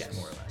process, Yes.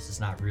 more or less. It's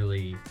not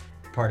really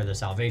part of the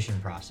salvation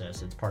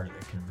process, it's part of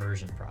the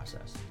conversion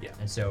process. Yeah.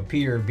 And so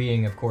Peter,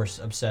 being of course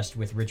obsessed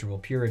with ritual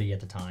purity at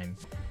the time,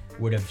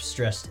 would have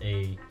stressed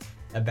a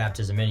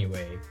baptism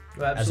anyway,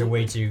 Well, as a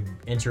way to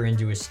enter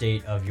into a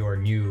state of your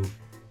new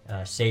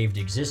saved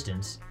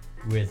existence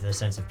with a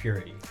sense of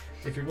purity.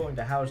 If you're going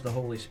to house the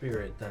Holy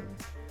Spirit, then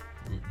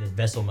The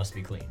vessel must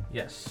be clean.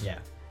 yes. Yeah.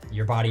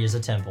 Your body is a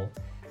temple,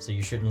 so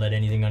you shouldn't let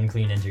anything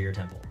unclean enter your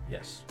temple.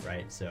 Yes.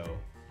 Right? So,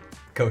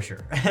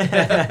 kosher.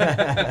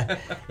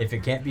 If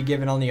it can't be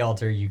given on the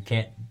altar, you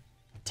can't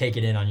take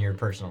it in on your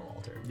personal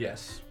altar.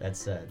 Yes.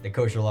 That's the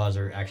kosher laws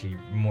are actually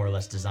more or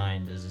less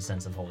designed as a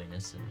sense of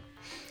holiness. And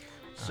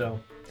So,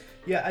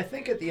 yeah, I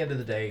think at the end of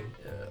the day,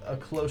 a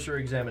closer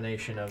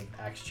examination of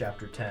Acts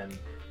chapter 10,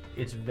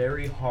 it's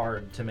very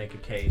hard to make a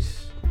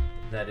case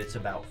that it's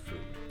about food.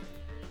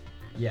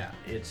 yeah,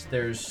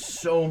 There's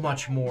so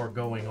much more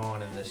going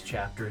on in this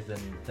chapter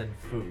than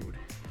food.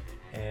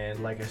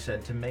 And like I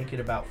said, to make it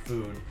about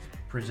food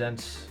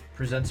presents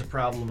a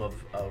problem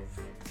of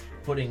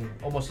putting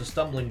almost a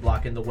stumbling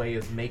block in the way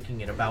of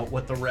making it about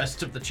what the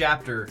rest of the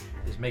chapter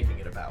is making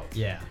it about.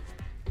 yeah,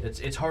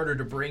 It's harder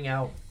to bring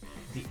out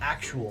the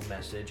actual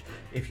message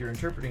if you're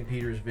interpreting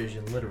Peter's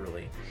vision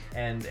literally.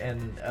 And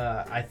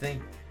I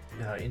think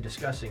in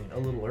discussing a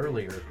little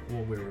earlier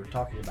when we were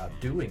talking about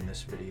doing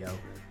this video,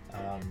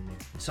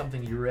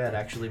 something you read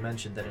actually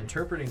mentioned that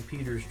interpreting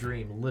Peter's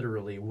dream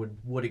literally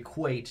would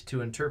equate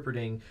to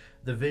interpreting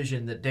the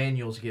vision that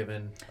Daniel's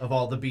given of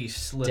all the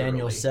beasts literally.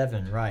 Daniel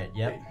 7, right?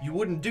 Yep. You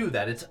wouldn't do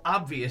that. It's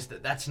obvious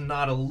that that's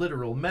not a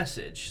literal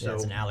message. So Yeah,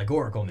 it's an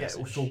allegorical yeah,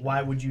 message. so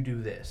why would you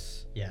do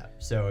this? Yeah.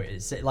 So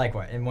it's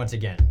likewise, and once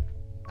again,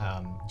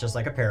 just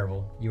like a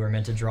parable, you are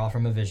meant to draw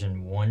from a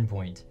vision one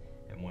point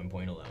and one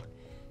point alone.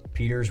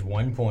 Peter's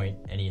one point,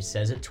 and he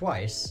says it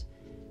twice,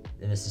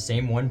 and it's the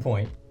same one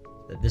point,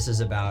 that this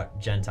is about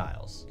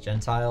Gentiles.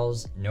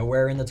 Gentiles,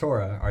 nowhere in the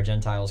Torah are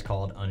Gentiles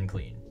called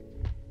unclean.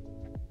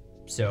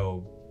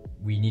 So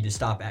we need to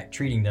stop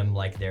treating them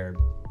like they're,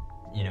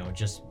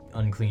 just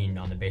unclean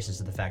on the basis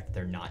of the fact that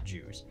they're not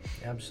Jews.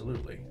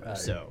 Absolutely.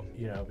 So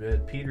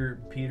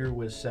Peter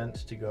was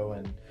sent to go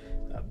and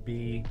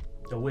be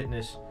a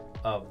witness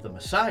of the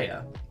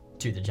Messiah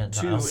to the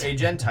Gentiles. to a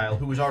Gentile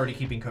who was already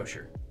keeping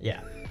kosher.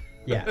 Yeah.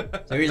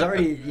 So he's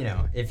already,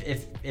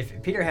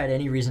 if Peter had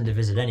any reason to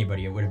visit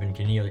anybody, it would have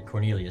been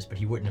Cornelius, but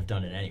he wouldn't have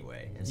done it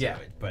anyway. And so Yeah.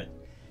 But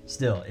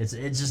still, it's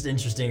just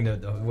interesting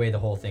the way the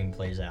whole thing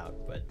plays out.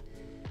 But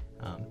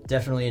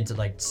definitely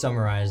to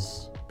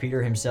summarize,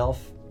 Peter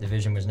himself, the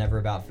vision was never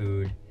about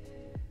food.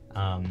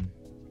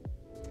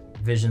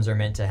 Visions are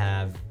meant to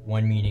have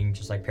one meaning,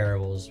 just like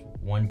parables.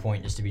 One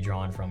point is to be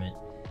drawn from it.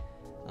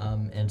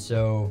 And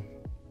so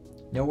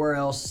nowhere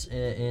else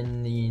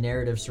in the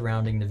narrative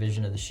surrounding the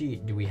vision of the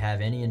sheet do we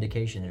have any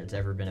indication that it's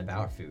ever been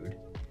about food.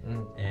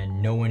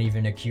 and no one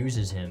even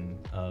accuses him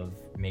of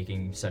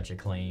making such a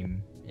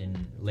claim in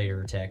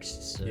later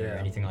texts or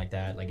anything like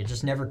that. Like, it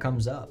just never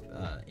comes up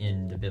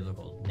in the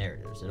biblical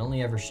narratives. It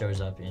only ever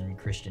shows up in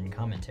Christian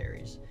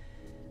commentaries.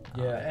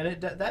 And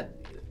that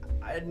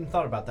I hadn't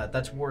thought about that.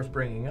 That's worth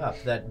bringing up.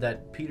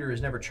 That Peter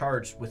is never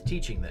charged with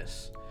teaching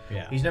this.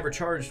 Yeah. He's never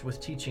charged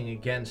with teaching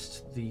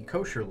against the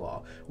kosher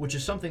law, which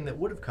is something that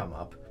would have come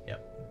up.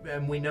 Yep.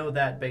 And we know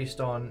that based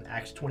on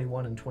Acts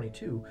 21 and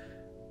 22,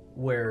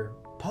 where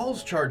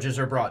Paul's charges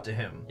are brought to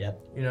him. Yep.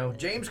 You know,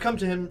 James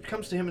comes to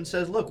him and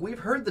says, "Look, we've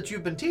heard that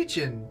you've been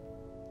teaching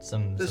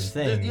some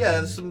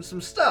things.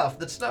 some stuff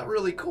that's not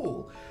really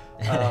cool."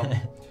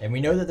 And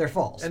we know that they're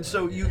false. And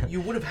so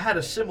you would have had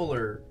a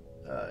similar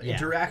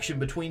interaction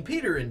between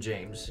Peter and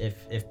James.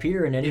 If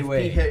Peter in any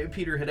way...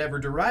 Peter had ever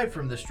derived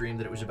from this dream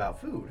that it was about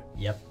food.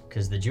 Yep,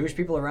 because the Jewish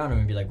people around him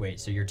would be like, wait,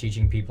 so you're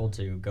teaching people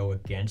to go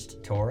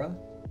against Torah?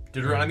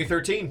 Deuteronomy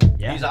 13.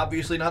 Yeah. He's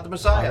obviously not the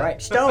Messiah. All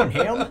right, stone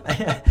him.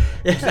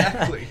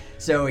 Exactly.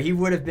 So he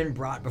would have been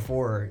brought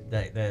before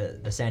the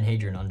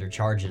Sanhedrin under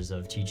charges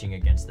of teaching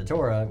against the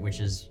Torah,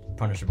 which is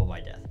punishable by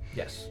death.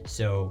 Yes.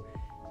 So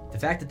the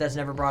fact that that's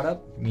never brought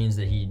up means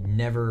that he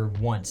never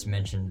once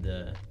mentioned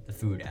the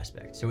food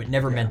aspect. So it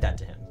never meant that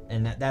to him,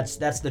 and that's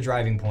the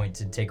driving point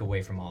to take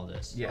away from all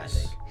this. Yes.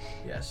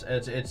 I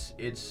think.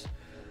 Yes.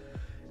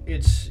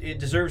 It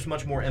deserves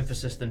much more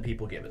emphasis than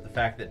people give it. The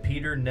fact that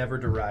Peter never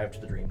derived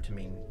the dream to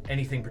mean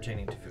anything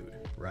pertaining to food.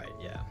 Right.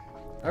 Yeah.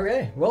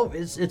 Okay. Well,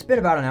 it's been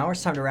about an hour.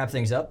 It's time to wrap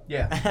things up.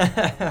 Yeah.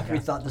 We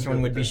thought this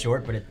one would be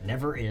short, but it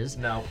never is.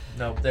 No.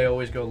 They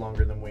always go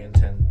longer than we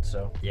intend.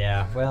 So.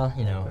 Yeah. Well,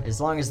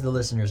 as long as the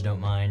listeners don't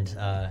mind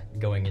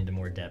going into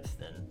more depth,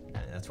 then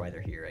that's why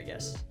they're here, I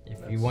guess. If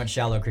you want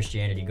shallow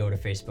Christianity, go to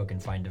Facebook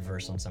and find a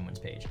verse on someone's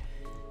page.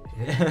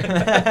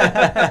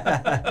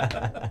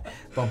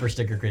 Bumper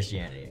sticker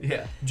Christianity.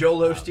 Yeah,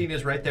 Joel Osteen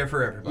is right there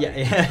for everybody.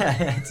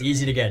 Yeah. It's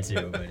easy to get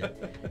to, but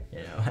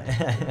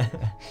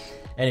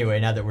Anyway,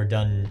 now that we're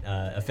done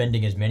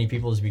offending as many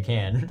people as we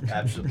can.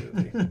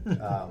 Absolutely.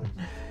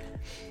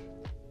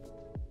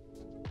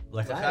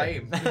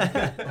 L'chaim.